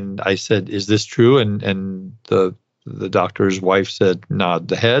 And I said, is this true? And the doctor's wife said, nod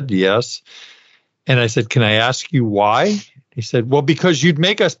the head, yes. And I said, can I ask you why? He said, well, because you'd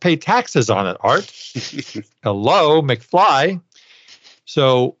make us pay taxes on it, Art. Hello, McFly.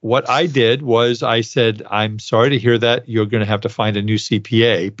 So what I did was I said, I'm sorry to hear that. You're going to have to find a new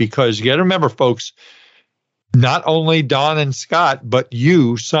CPA, because you got to remember, folks, not only Don and Scott, but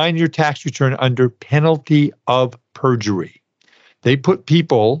you sign your tax return under penalty of perjury. They put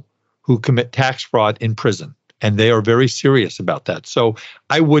people who commit tax fraud in prison, and they are very serious about that. So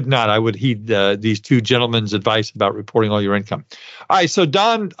I would heed these two gentlemen's advice about reporting all your income. All right, so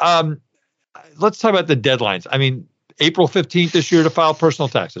Don, let's talk about the deadlines. I mean, April 15th this year to file personal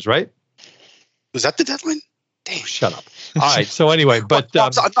taxes, right? Was that the deadline? Damn. Shut up. All right. So anyway, but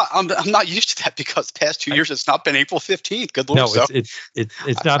I'm not used to that, because the past 2 years it's not been April 15th. Good Lord. No,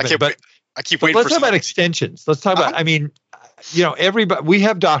 it's not. I keep waiting. Let's talk about extensions. Let's talk about. I mean, everybody. We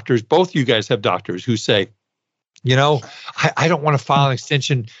have doctors. Both you guys have doctors who say, I don't want to file an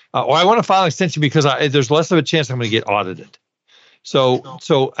extension, or I want to file an extension because there's less of a chance I'm going to get audited.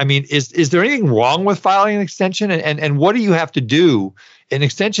 So I mean, is there anything wrong with filing an extension? And what do you have to do? An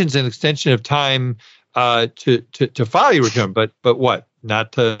extension is an extension of time to file your return, but what?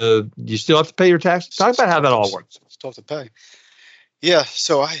 Not to, you still have to pay your taxes? Talk about how that all works. Still have to pay. Yeah,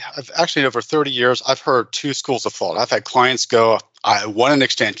 so I've actually, over 30 years, I've heard two schools of thought. I've had clients go, I want an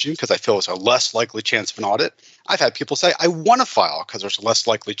extension because I feel it's a less likely chance of an audit. I've had people say, I want to file because there's a less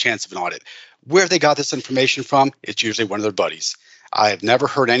likely chance of an audit. Where they got this information from, it's usually one of their buddies. I have never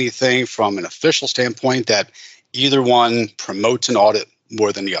heard anything from an official standpoint that either one promotes an audit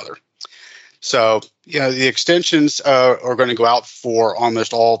more than the other. So, the extensions are going to go out for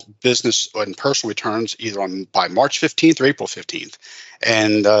almost all business and personal returns either by March 15th or April 15th.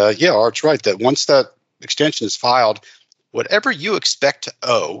 And Art's right that once that extension is filed, whatever you expect to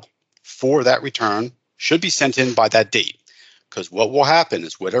owe for that return should be sent in by that date. Because what will happen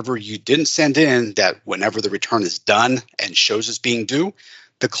is whatever you didn't send in, that whenever the return is done and shows as being due,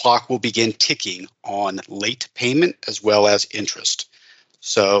 the clock will begin ticking on late payment as well as interest.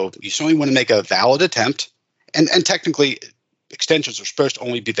 So you certainly want to make a valid attempt. And technically, extensions are supposed to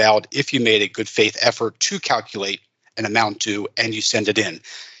only be valid if you made a good faith effort to calculate an amount due and you send it in.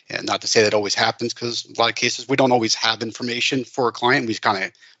 And not to say that always happens, because in a lot of cases, we don't always have information for a client.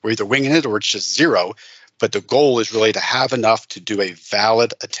 We're either winging it or it's just zero. But the goal is really to have enough to do a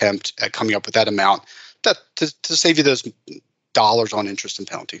valid attempt at coming up with that amount to save you those dollars on interest and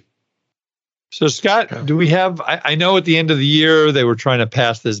penalty. So, Scott, do we have, I know at the end of the year, they were trying to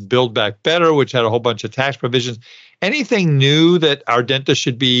pass this Build Back Better, which had a whole bunch of tax provisions. Anything new that our dentists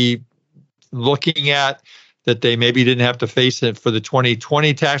should be looking at that they maybe didn't have to face it for the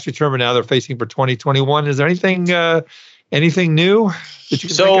 2020 tax return, but now they're facing for 2021? Is there anything new that you can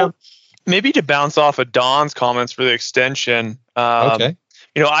think of? Maybe to bounce off of Don's comments for the extension. Okay.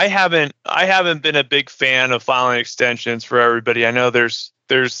 I haven't been a big fan of filing extensions for everybody. I know there's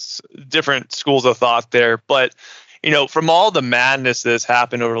different schools of thought there, but from all the madness that's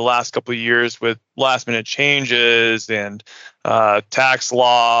happened over the last couple of years with last minute changes and tax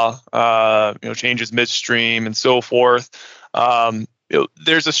law, changes midstream and so forth,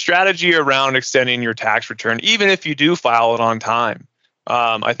 there's a strategy around extending your tax return, even if you do file it on time.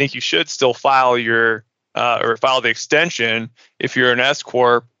 I think you should still file file the extension if you're an S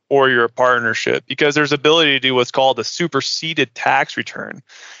corp or you're a partnership, because there's ability to do what's called a superseded tax return.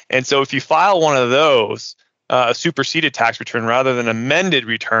 And so if you file one of those, a superseded tax return rather than amended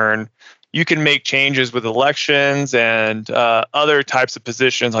return, you can make changes with elections and other types of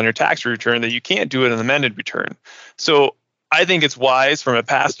positions on your tax return that you can't do in an amended return. So I think it's wise from a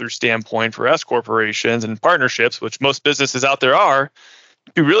pass-through standpoint for S corporations and partnerships, which most businesses out there are,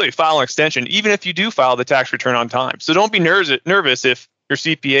 to really file an extension, even if you do file the tax return on time. So don't be nervous if your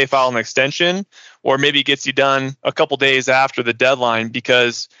CPA filed an extension or maybe gets you done a couple days after the deadline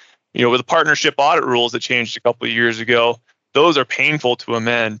because, with the partnership audit rules that changed a couple of years ago, those are painful to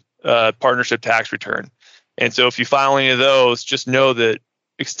amend partnership tax return. And so if you file any of those, just know that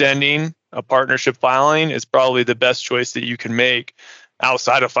extending a partnership filing is probably the best choice that you can make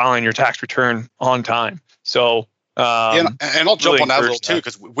outside of filing your tax return on time. So, and I'll jump really on that a little too,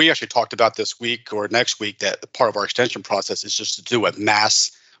 encourage because we actually talked about this week or next week that part of our extension process is just to do a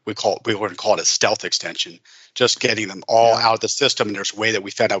mass. We want to call it a stealth extension, just getting them all out of the system. And there's a way that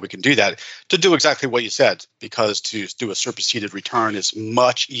we found out we can do that to do exactly what you said, because to do a superseded return is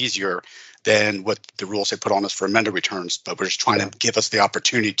much easier than what the rules they put on us for amended returns. But we're just trying to give us the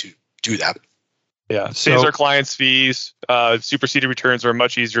opportunity to do that. Yeah, saves our clients fees. Superseded returns are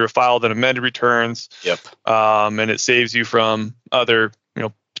much easier to file than amended returns. Yep. And it saves you from other,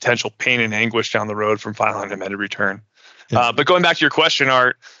 potential pain and anguish down the road from filing an amended return. Yeah. But going back to your question,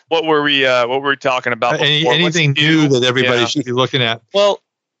 Art, what were we talking about before? Anything new that everybody should be looking at? Well,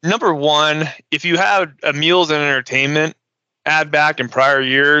 number one, if you had a meals and entertainment add back in prior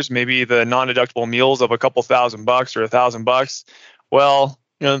years, maybe the non-deductible meals of a couple $1,000 or $1,000, well,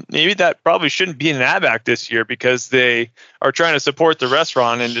 maybe that probably shouldn't be an add back this year because they are trying to support the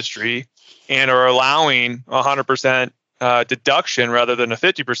restaurant industry and are allowing 100% deduction rather than a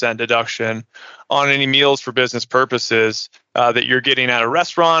 50% deduction on any meals for business purposes that you're getting at a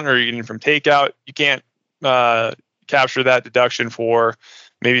restaurant or you're getting from takeout. You can't capture that deduction for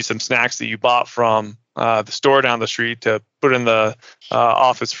maybe some snacks that you bought from the store down the street to put in the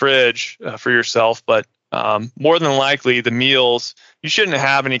office fridge for yourself. But more than likely, the meals, you shouldn't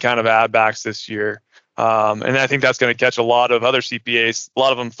have any kind of add backs this year. And I think that's going to catch a lot of other CPAs. A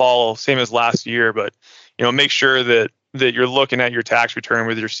lot of them follow same as last year, but make sure that you're looking at your tax return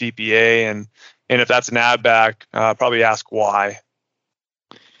with your CPA, and if that's an add back, probably ask why.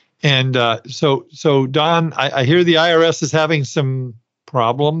 And so Don, I hear the IRS is having some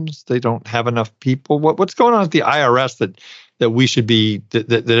problems. They don't have enough people. What's going on at the IRS that we should be that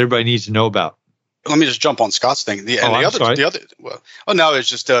everybody needs to know about? Let me just jump on Scott's thing. It's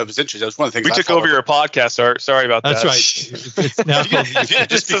just it was interesting. That was one of the things we took over your podcast, Art. Sorry about that. That's right. It's now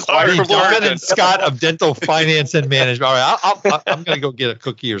just be quiet. Don and Scott of Dental Finance and Management. All right, I'm going to go get a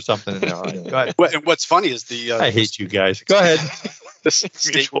cookie or something. Now. Go ahead. And what's funny is I hate you guys. Go ahead. The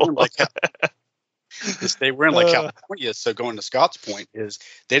state we're in, like California. So going to Scott's point is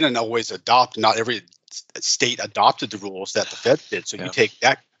they didn't always adopt. Not every state adopted the rules that the Fed did. So you take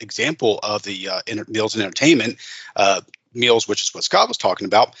that example of the meals and entertainment meals, which is what Scott was talking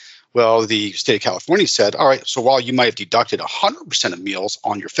about. Well, the state of California said, all right, so while you might have deducted 100% of meals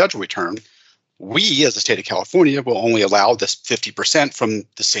on your federal return, we as the state of California will only allow this 50% from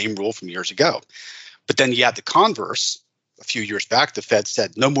the same rule from years ago. But then you had the converse. A few years back, the Fed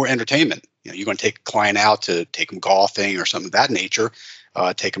said no more entertainment. You're going to take a client out to take them golfing or something of that nature,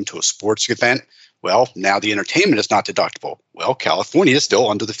 take them to a sports event. Well, now the entertainment is not deductible. Well, California is still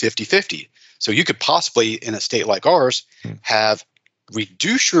under the 50-50. So you could possibly, in a state like ours, have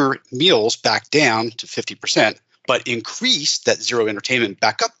reduce your meals back down to 50%, but increase that zero entertainment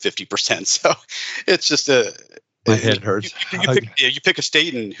back up 50%. So it's just my head hurts. You pick a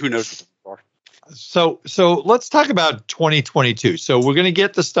state and who knows what the rules are. So let's talk about 2022. So we're going to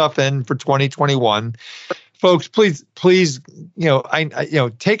get the stuff in for 2021. Folks, please,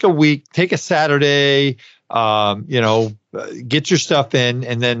 take a week, take a Saturday, get your stuff in,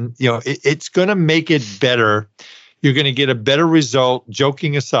 and then, it's going to make it better. You're going to get a better result,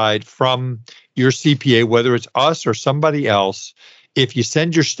 joking aside, from your CPA, whether it's us or somebody else, if you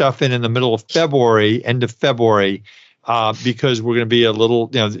send your stuff in the middle of February, end of February, because we're going to be a little,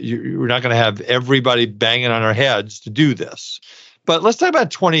 we're not going to have everybody banging on our heads to do this. But let's talk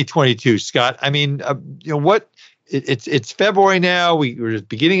about 2022, Scott. I mean, it's February now. We're at the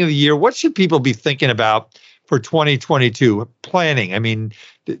beginning of the year. What should people be thinking about for 2022 planning? I mean,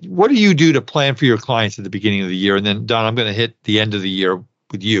 what do you do to plan for your clients at the beginning of the year? And then, Don, I'm going to hit the end of the year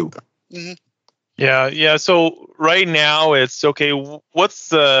with you. Mm-hmm. Yeah. So right now it's okay. What's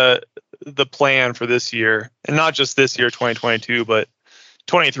the plan for this year, and not just this year, 2022, but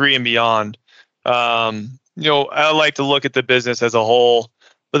 23 and beyond? I like to look at the business as a whole,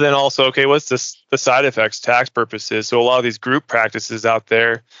 but then also, okay, what's the side effects, tax purposes? So a lot of these group practices out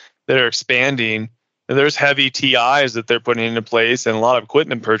there that are expanding, there's heavy TIs that they're putting into place and a lot of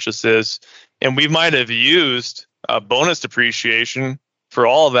equipment purchases. And we might have used bonus depreciation for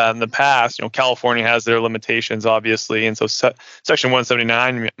all of that in the past. California has their limitations, obviously. And so Section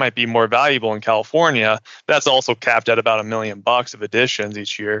 179 might be more valuable in California. That's also capped at about $1 million of additions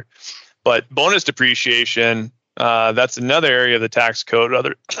each year. But bonus depreciation That's another area of the tax code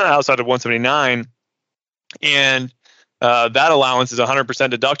outside of 179. And that allowance is 100%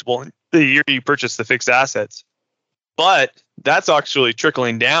 deductible the year you purchase the fixed assets. But that's actually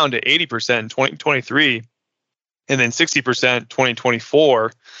trickling down to 80% in 2023, and then 60%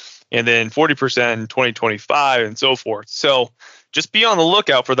 2024, and then 40% in 2025, and so forth. So just be on the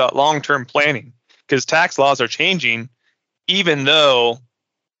lookout for that long-term planning, because tax laws are changing, the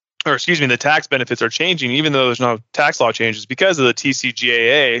tax benefits are changing, even though there's no tax law changes, because of the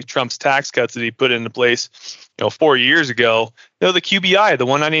TCJA, Trump's tax cuts that he put into place 4 years ago. The QBI, the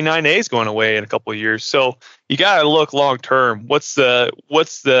 199A is going away in a couple of years. So you got to look long term. What's the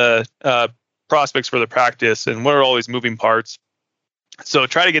prospects for the practice, and what are all these moving parts? So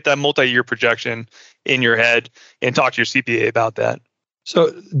try to get that multi-year projection in your head and talk to your CPA about that.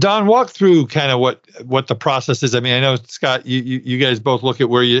 So Don, walk through kind of what the process is. I mean, I know, Scott, you guys both look at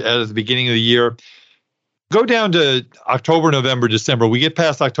where you at the beginning of the year. Go down to October, November, December. We get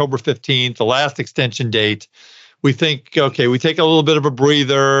past October 15th, the last extension date. We think, okay, we take a little bit of a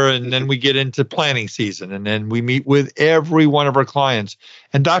breather, and then we get into planning season, and then we meet with every one of our clients.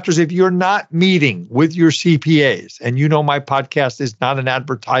 And doctors, if you're not meeting with your CPAs, and my podcast is not an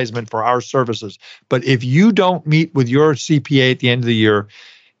advertisement for our services, but if you don't meet with your CPA at the end of the year,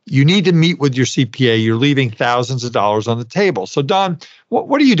 you need to meet with your CPA. You're leaving thousands of dollars on the table. So Don,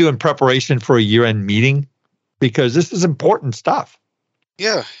 what do you do in preparation for a year-end meeting? Because this is important stuff.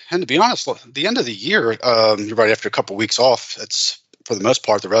 Yeah, and to be honest, the end of the year, you're right after a couple of weeks off. It's for the most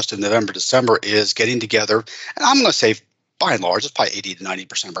part, the rest of November, December is getting together, and I'm going to say, by and large, it's probably 80 to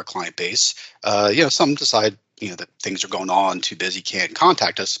 90% of our client base. Some decide that things are going on, too busy, can't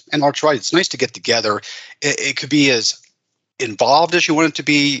contact us. And Mark's right; it's nice to get together. It could be as involved as you want it to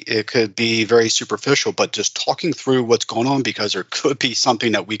be. It could be very superficial, but just talking through what's going on, because there could be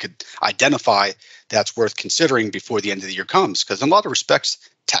something that we could identify that's worth considering before the end of the year comes. Because in a lot of respects,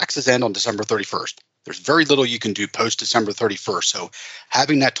 taxes end on December 31st. There's very little you can do post December 31st. So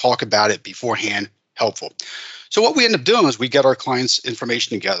having that talk about it beforehand, helpful. So what we end up doing is we get our clients'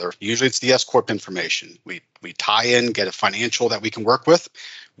 information together. Usually it's the S-Corp information. We tie in, get a financial that we can work with.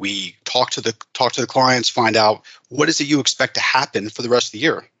 We talk to the clients, find out what is it you expect to happen for the rest of the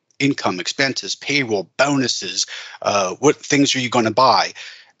year. Income, expenses, payroll, bonuses, what things are you going to buy?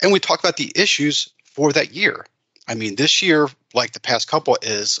 And we talk about the issues for that year. I mean, this year, like the past couple,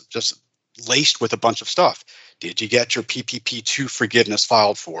 is just laced with a bunch of stuff. Did you get your PPP2 forgiveness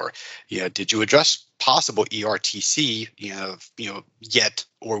filed for? Did you address possible ERTC, yet,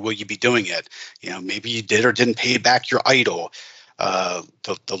 or will you be doing it? Maybe you did or didn't pay back your EIDL,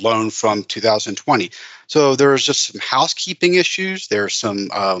 the loan from 2020. So there's just some housekeeping issues. There's some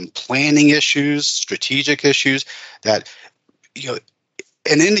planning issues, strategic issues that,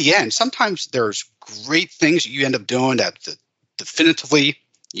 and in the end, sometimes there's great things that you end up doing that definitively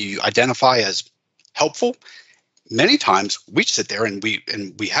you identify as helpful. Many times we sit there and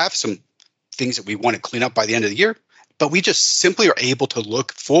we have some things that we want to clean up by the end of the year, but we just simply are able to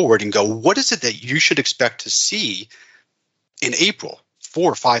look forward and go, what is it that you should expect to see in April,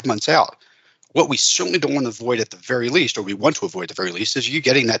 4 or 5 months out? What we certainly don't want to avoid at the very least, or we want to avoid at the very least, is you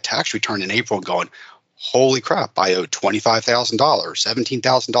getting that tax return in April and going, holy crap, I owe $25,000,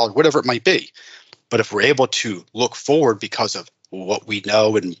 $17,000, whatever it might be. But if we're able to look forward because of what we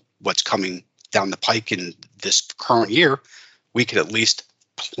know and what's coming down the pike in this current year, we could at least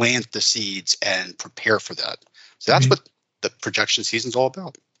plant the seeds and prepare for that. So that's what the projection season is all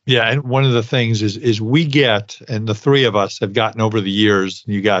about. Yeah, and one of the things is we get, and the three of us have gotten over the years,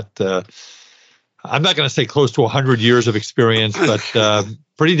 you got, I'm not going to say close to 100 years of experience, but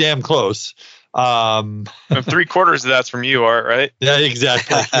pretty damn close. 3/4 of that's from you, Art, right? Yeah,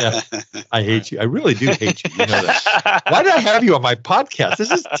 exactly. Yeah. I hate you. I really do hate you. You know that. Why did I have you on my podcast?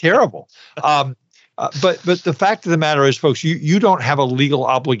 This is terrible. But the fact of the matter is, folks, you don't have a legal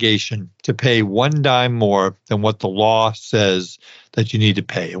obligation to pay one dime more than what the law says that you need to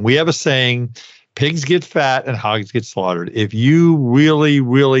pay. And we have a saying, pigs get fat and hogs get slaughtered. If you really,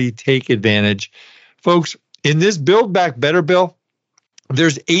 really take advantage, folks, in this Build Back Better bill,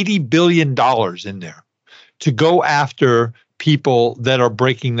 there's $80 billion in there to go after people that are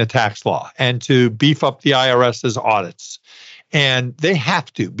breaking the tax law and to beef up the IRS's audits. And they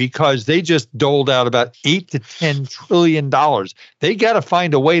have to, because they just doled out about $8 to $10 trillion. They got to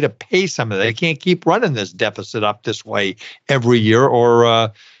find a way to pay some of it. They can't keep running this deficit up this way every year, or I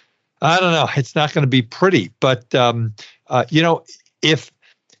don't know. It's not going to be pretty. But if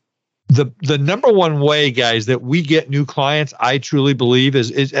the number one way, guys, that we get new clients, I truly believe,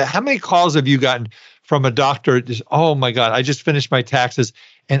 is how many calls have you gotten from a doctor? Just, oh my God, I just finished my taxes,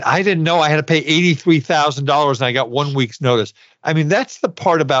 and I didn't know I had to pay $83,000 and I got 1 week's notice. I mean, that's the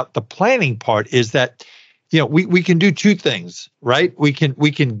part about the planning part is that, we can do two things, right? We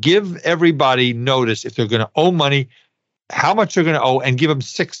can give everybody notice if they're going to owe money, how much they're going to owe, and give them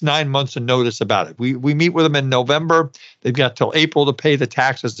 6-9 months of notice about it. We meet with them in November. They've got till April to pay the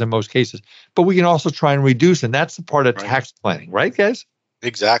taxes in most cases, but we can also try and reduce, and that's the part of tax planning, right, guys?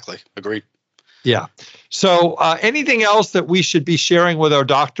 Exactly. Agreed. Yeah. So anything else that we should be sharing with our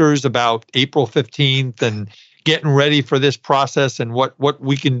doctors about April 15th and getting ready for this process and what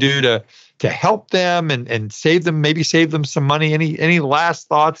we can do to help them and save them some money? Any last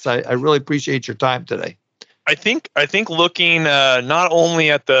thoughts? I really appreciate your time today. I think looking not only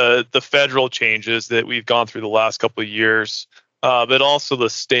at the federal changes that we've gone through the last couple of years, but also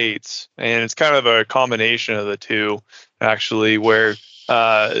the states, and it's kind of a combination of the two, actually, where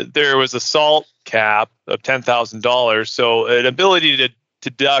there was a SALT cap of $10,000, so an ability to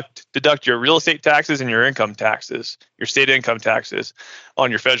deduct your real estate taxes and your income taxes, your state income taxes on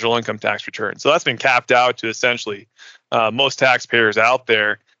your federal income tax return. So that's been capped out to essentially most taxpayers out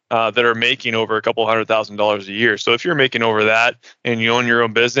there that are making over a couple $100,000 a year. So if you're making over that and you own your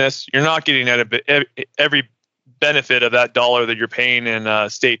own business, you're not getting every benefit of that dollar that you're paying in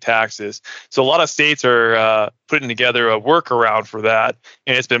state taxes. So a lot of states are putting together a workaround for that,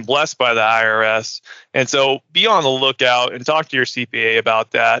 and it's been blessed by the IRS. And so be on the lookout and talk to your CPA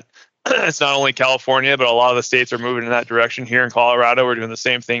about that. It's not only California, but a lot of the states are moving in that direction. Here in Colorado, we're doing the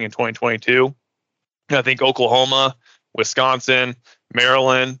same thing in 2022. And I think Oklahoma, Wisconsin,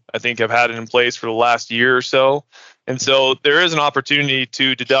 Maryland, I think have had it in place for the last year or so. And so there is an opportunity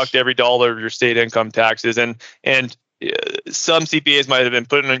to deduct every dollar of your state income taxes. And some CPAs might have been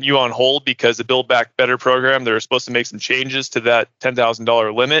putting you on hold because the Build Back Better program, they're supposed to make some changes to that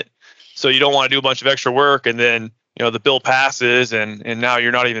 $10,000 limit. So you don't want to do a bunch of extra work and then the bill passes and now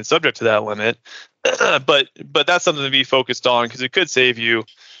you're not even subject to that limit. but that's something to be focused on because it could save you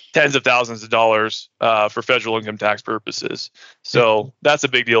tens of thousands of dollars for federal income tax purposes. So that's a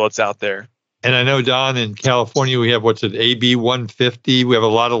big deal that's out there. And I know, Don, in California, we have AB 150. We have a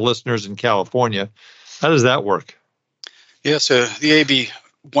lot of listeners in California. How does that work? Yeah, so the AB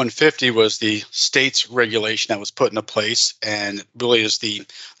 150 was the state's regulation that was put into place, and really is the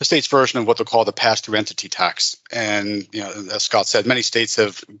state's version of what they call the pass-through entity tax. And, as Scott said, many states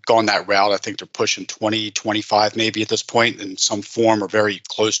have gone that route. I think they're pushing 20, 25 maybe at this point in some form or very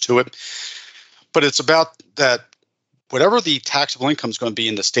close to it. But it's about that. Whatever the taxable income is going to be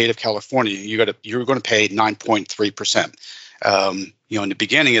in the state of California, you're going to pay 9.3%. In the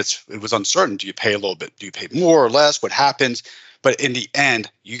beginning, it was uncertain. Do you pay a little bit? Do you pay more or less? What happens? But in the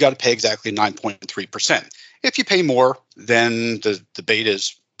end, you got to pay exactly 9.3%. If you pay more, then the debate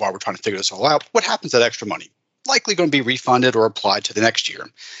is, while we're trying to figure this all out, what happens to that extra money? Likely going to be refunded or applied to the next year.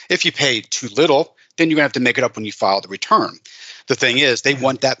 If you pay too little, then you're going to have to make it up when you file the return. The thing is, they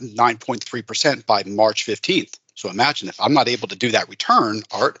want that 9.3% by March 15th. So imagine if I'm not able to do that return,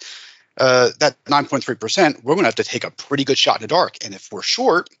 Art, that 9.3%, we're going to have to take a pretty good shot in the dark. And if we're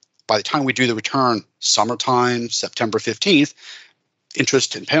short, by the time we do the return summertime, September 15th,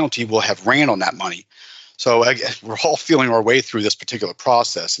 interest and penalty will have ran on that money. So we're all feeling our way through this particular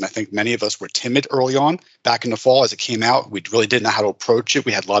process. And I think many of us were timid early on. Back in the fall as it came out, we really didn't know how to approach it.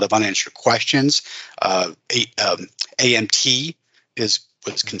 We had a lot of unanswered questions. AMT was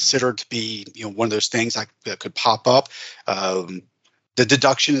considered to be one of those things that could pop up. The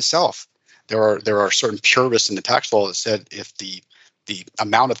deduction itself. There are certain purists in the tax law that said if the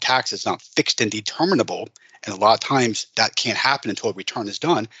amount of tax is not fixed and determinable, and a lot of times that can't happen until a return is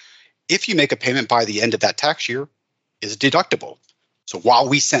done, if you make a payment by the end of that tax year, is deductible. So while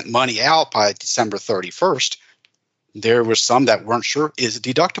we sent money out by December 31st, there were some that weren't sure is it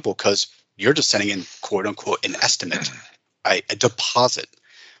deductible because you're just sending in quote unquote an estimate, a deposit.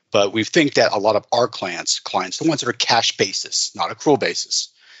 But we think that a lot of our clients, the ones that are cash basis, not accrual basis,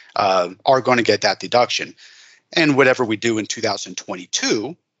 are going to get that deduction. And whatever we do in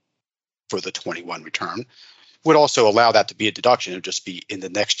 2022 for the 21 return would also allow that to be a deduction. It would just be in the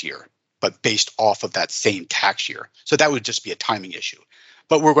next year, but based off of that same tax year. So that would just be a timing issue.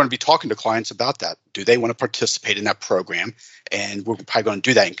 But we're going to be talking to clients about that. Do they want to participate in that program? And we're probably going to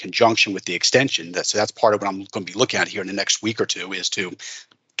do that in conjunction with the extension. So that's part of what I'm going to be looking at here in the next week or two is to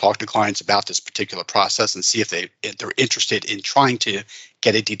talk to clients about this particular process and see if they're interested in trying to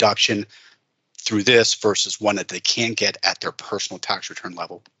get a deduction through this versus one that they can get at their personal tax return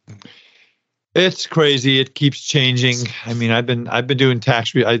level. It's crazy. It keeps changing. I mean, I've been doing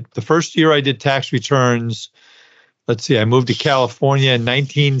the first year I did tax returns let's see, I moved to California in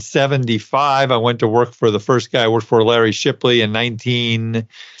 1975. I went to work for the first guy I worked for, Larry Shipley, in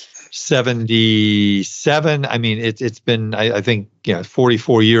 1977. I mean, it's been, I think,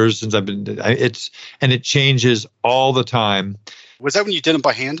 44 years since I've been, and it changes all the time. Was that when you did them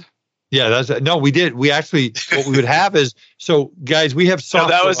by hand? Yeah, no, we did. We actually, what we would have is, so guys, we have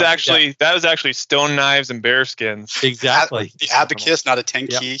software. No, that was actually stone knives and bear skins. Exactly. The abacus, not a 10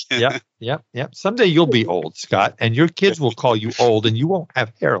 key. Yep. Someday you'll be old, Scott, and your kids will call you old, and you won't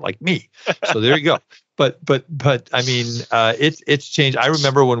have hair like me. So there you go. But I mean, it's changed. I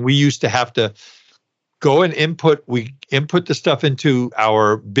remember when we used to have to go and input the stuff into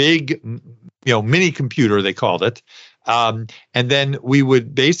our big, mini computer, they called it. And then we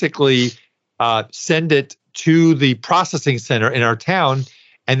would basically send it to the processing center in our town,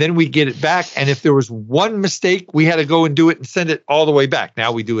 and then we get it back. And if there was one mistake, we had to go and do it and send it all the way back.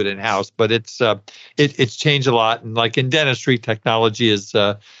 Now we do it in house, but it's changed a lot. And like in dentistry, technology has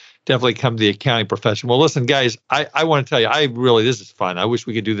definitely come to the accounting profession. Well, listen, guys, I want to tell you, this is fun. I wish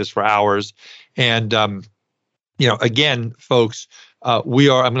we could do this for hours. And again, folks. I'm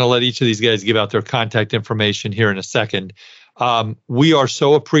going to let each of these guys give out their contact information here in a second. We are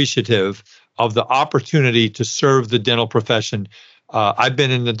so appreciative of the opportunity to serve the dental profession. I've been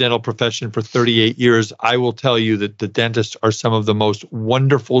in the dental profession for 38 years. I will tell you that the dentists are some of the most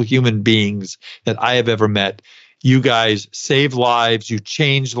wonderful human beings that I have ever met. You guys save lives. You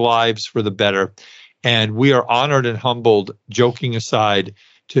change lives for the better. And we are honored and humbled, joking aside,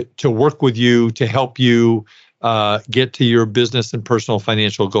 to work with you, to help you get to your business and personal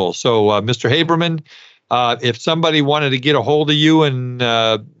financial goals. So, Mr. Haberman, if somebody wanted to get a hold of you and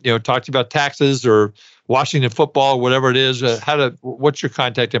talk to you about taxes or Washington football, whatever it is, what's your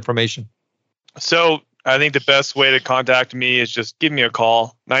contact information? So, I think the best way to contact me is just give me a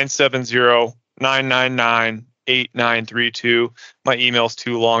call, 970-999-8932. My email's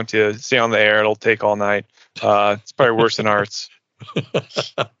too long to stay on the air. It'll take all night. It's probably worse than Art's.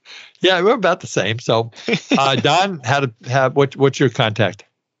 Yeah, we're about the same. So, Don, what's your contact?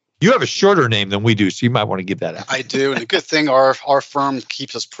 You have a shorter name than we do, so you might want to give that out. I do, and the good thing, our firm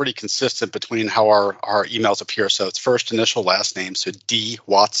keeps us pretty consistent between how our emails appear. So it's first initial, last name, so D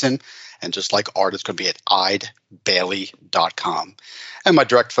Watson, and just like Art, it's going to be at eidbailey.com. And my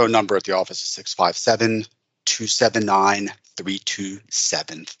direct phone number at the office is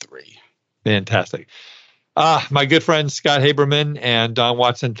 657-279-3273. Fantastic. My good friends, Scott Haberman and Don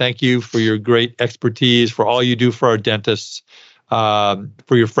Watson, thank you for your great expertise, for all you do for our dentists, for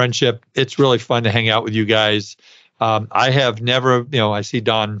your friendship. It's really fun to hang out with you guys. I have never, I see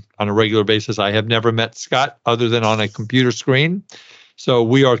Don on a regular basis. I have never met Scott other than on a computer screen. So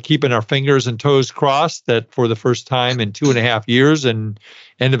we are keeping our fingers and toes crossed that for the first time in 2.5 years and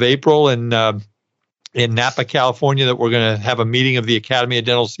end of April in Napa, California, that we're going to have a meeting of the Academy of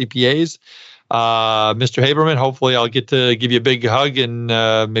Dental CPAs. Mr. Haberman, hopefully I'll get to give you a big hug and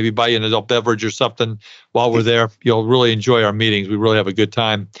maybe buy you an adult beverage or something while we're there. You'll really enjoy our meetings. We really have a good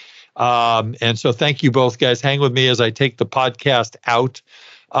time. And so thank you both, guys. Hang with me as I take the podcast out.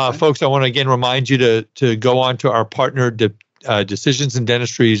 Folks, I want to again remind you to go on to our partner Decisions in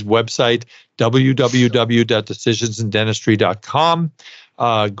Dentistry's website, www.decisionsinDentistry.com.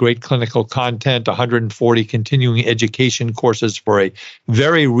 Great clinical content, 140 continuing education courses for a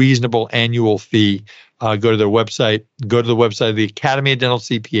very reasonable annual fee. Go to their website. Go to the website of the Academy of Dental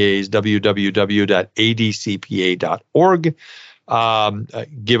CPAs, www.adcpa.org.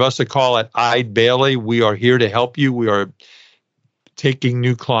 Give us a call at Eid Bailey. We are here to help you. We are taking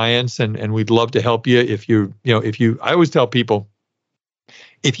new clients, and we'd love to help you. I always tell people,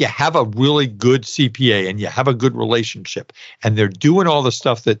 if you have a really good CPA and you have a good relationship and they're doing all the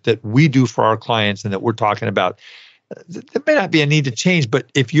stuff that we do for our clients and that we're talking about, there may not be a need to change.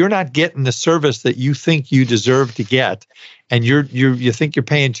 But if you're not getting the service that you think you deserve to get, and you think you're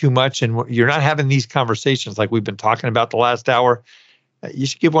paying too much and you're not having these conversations like we've been talking about the last hour, you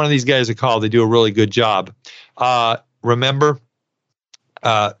should give one of these guys a call. They do a really good job. Remember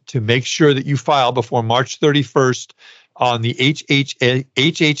to make sure that you file before March 31st on the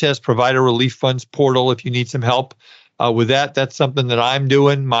HHS Provider Relief Funds portal if you need some help with that. That's something that I'm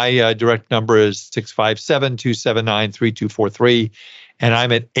doing. My direct number is 657-279-3243. And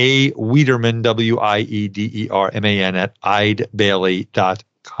I'm at A. Wiederman, Wiederman, at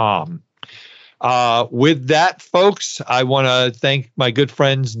eidbailey.com. With that, folks, I want to thank my good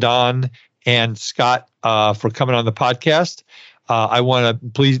friends Don and Scott for coming on the podcast. I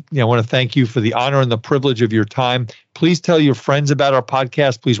want to thank you for the honor and the privilege of your time. Please tell your friends about our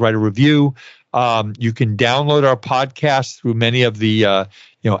podcast. Please write a review. You can download our podcast through many of the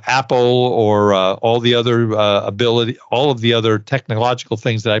Apple or all of the other technological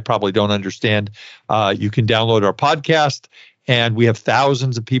things that I probably don't understand. You can download our podcast, and we have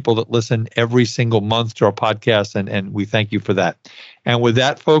thousands of people that listen every single month to our podcast, and we thank you for that. And with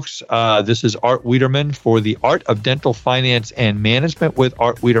that, folks, this is Art Wiederman for the Art of Dental Finance and Management with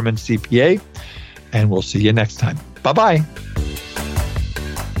Art Wiederman CPA, and we'll see you next time. Bye-bye.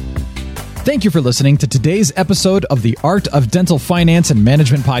 Thank you for listening to today's episode of the Art of Dental Finance and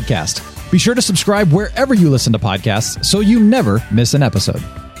Management podcast. Be sure to subscribe wherever you listen to podcasts so you never miss an episode.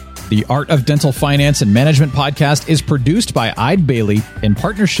 The Art of Dental Finance and Management podcast is produced by Eide Bailly in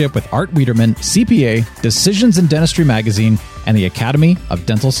partnership with Art Wiederman, CPA, Decisions in Dentistry Magazine, and the Academy of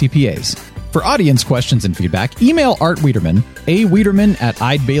Dental CPAs. For audience questions and feedback, email Art Wiederman,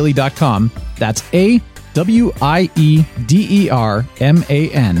 awiederman@eidebailly.com. That's AWIEDERMAN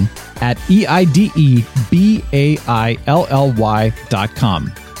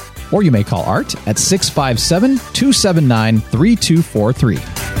 @EIDEBAILLY.com. Or you may call Art at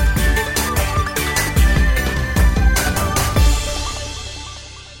 657-279-3243.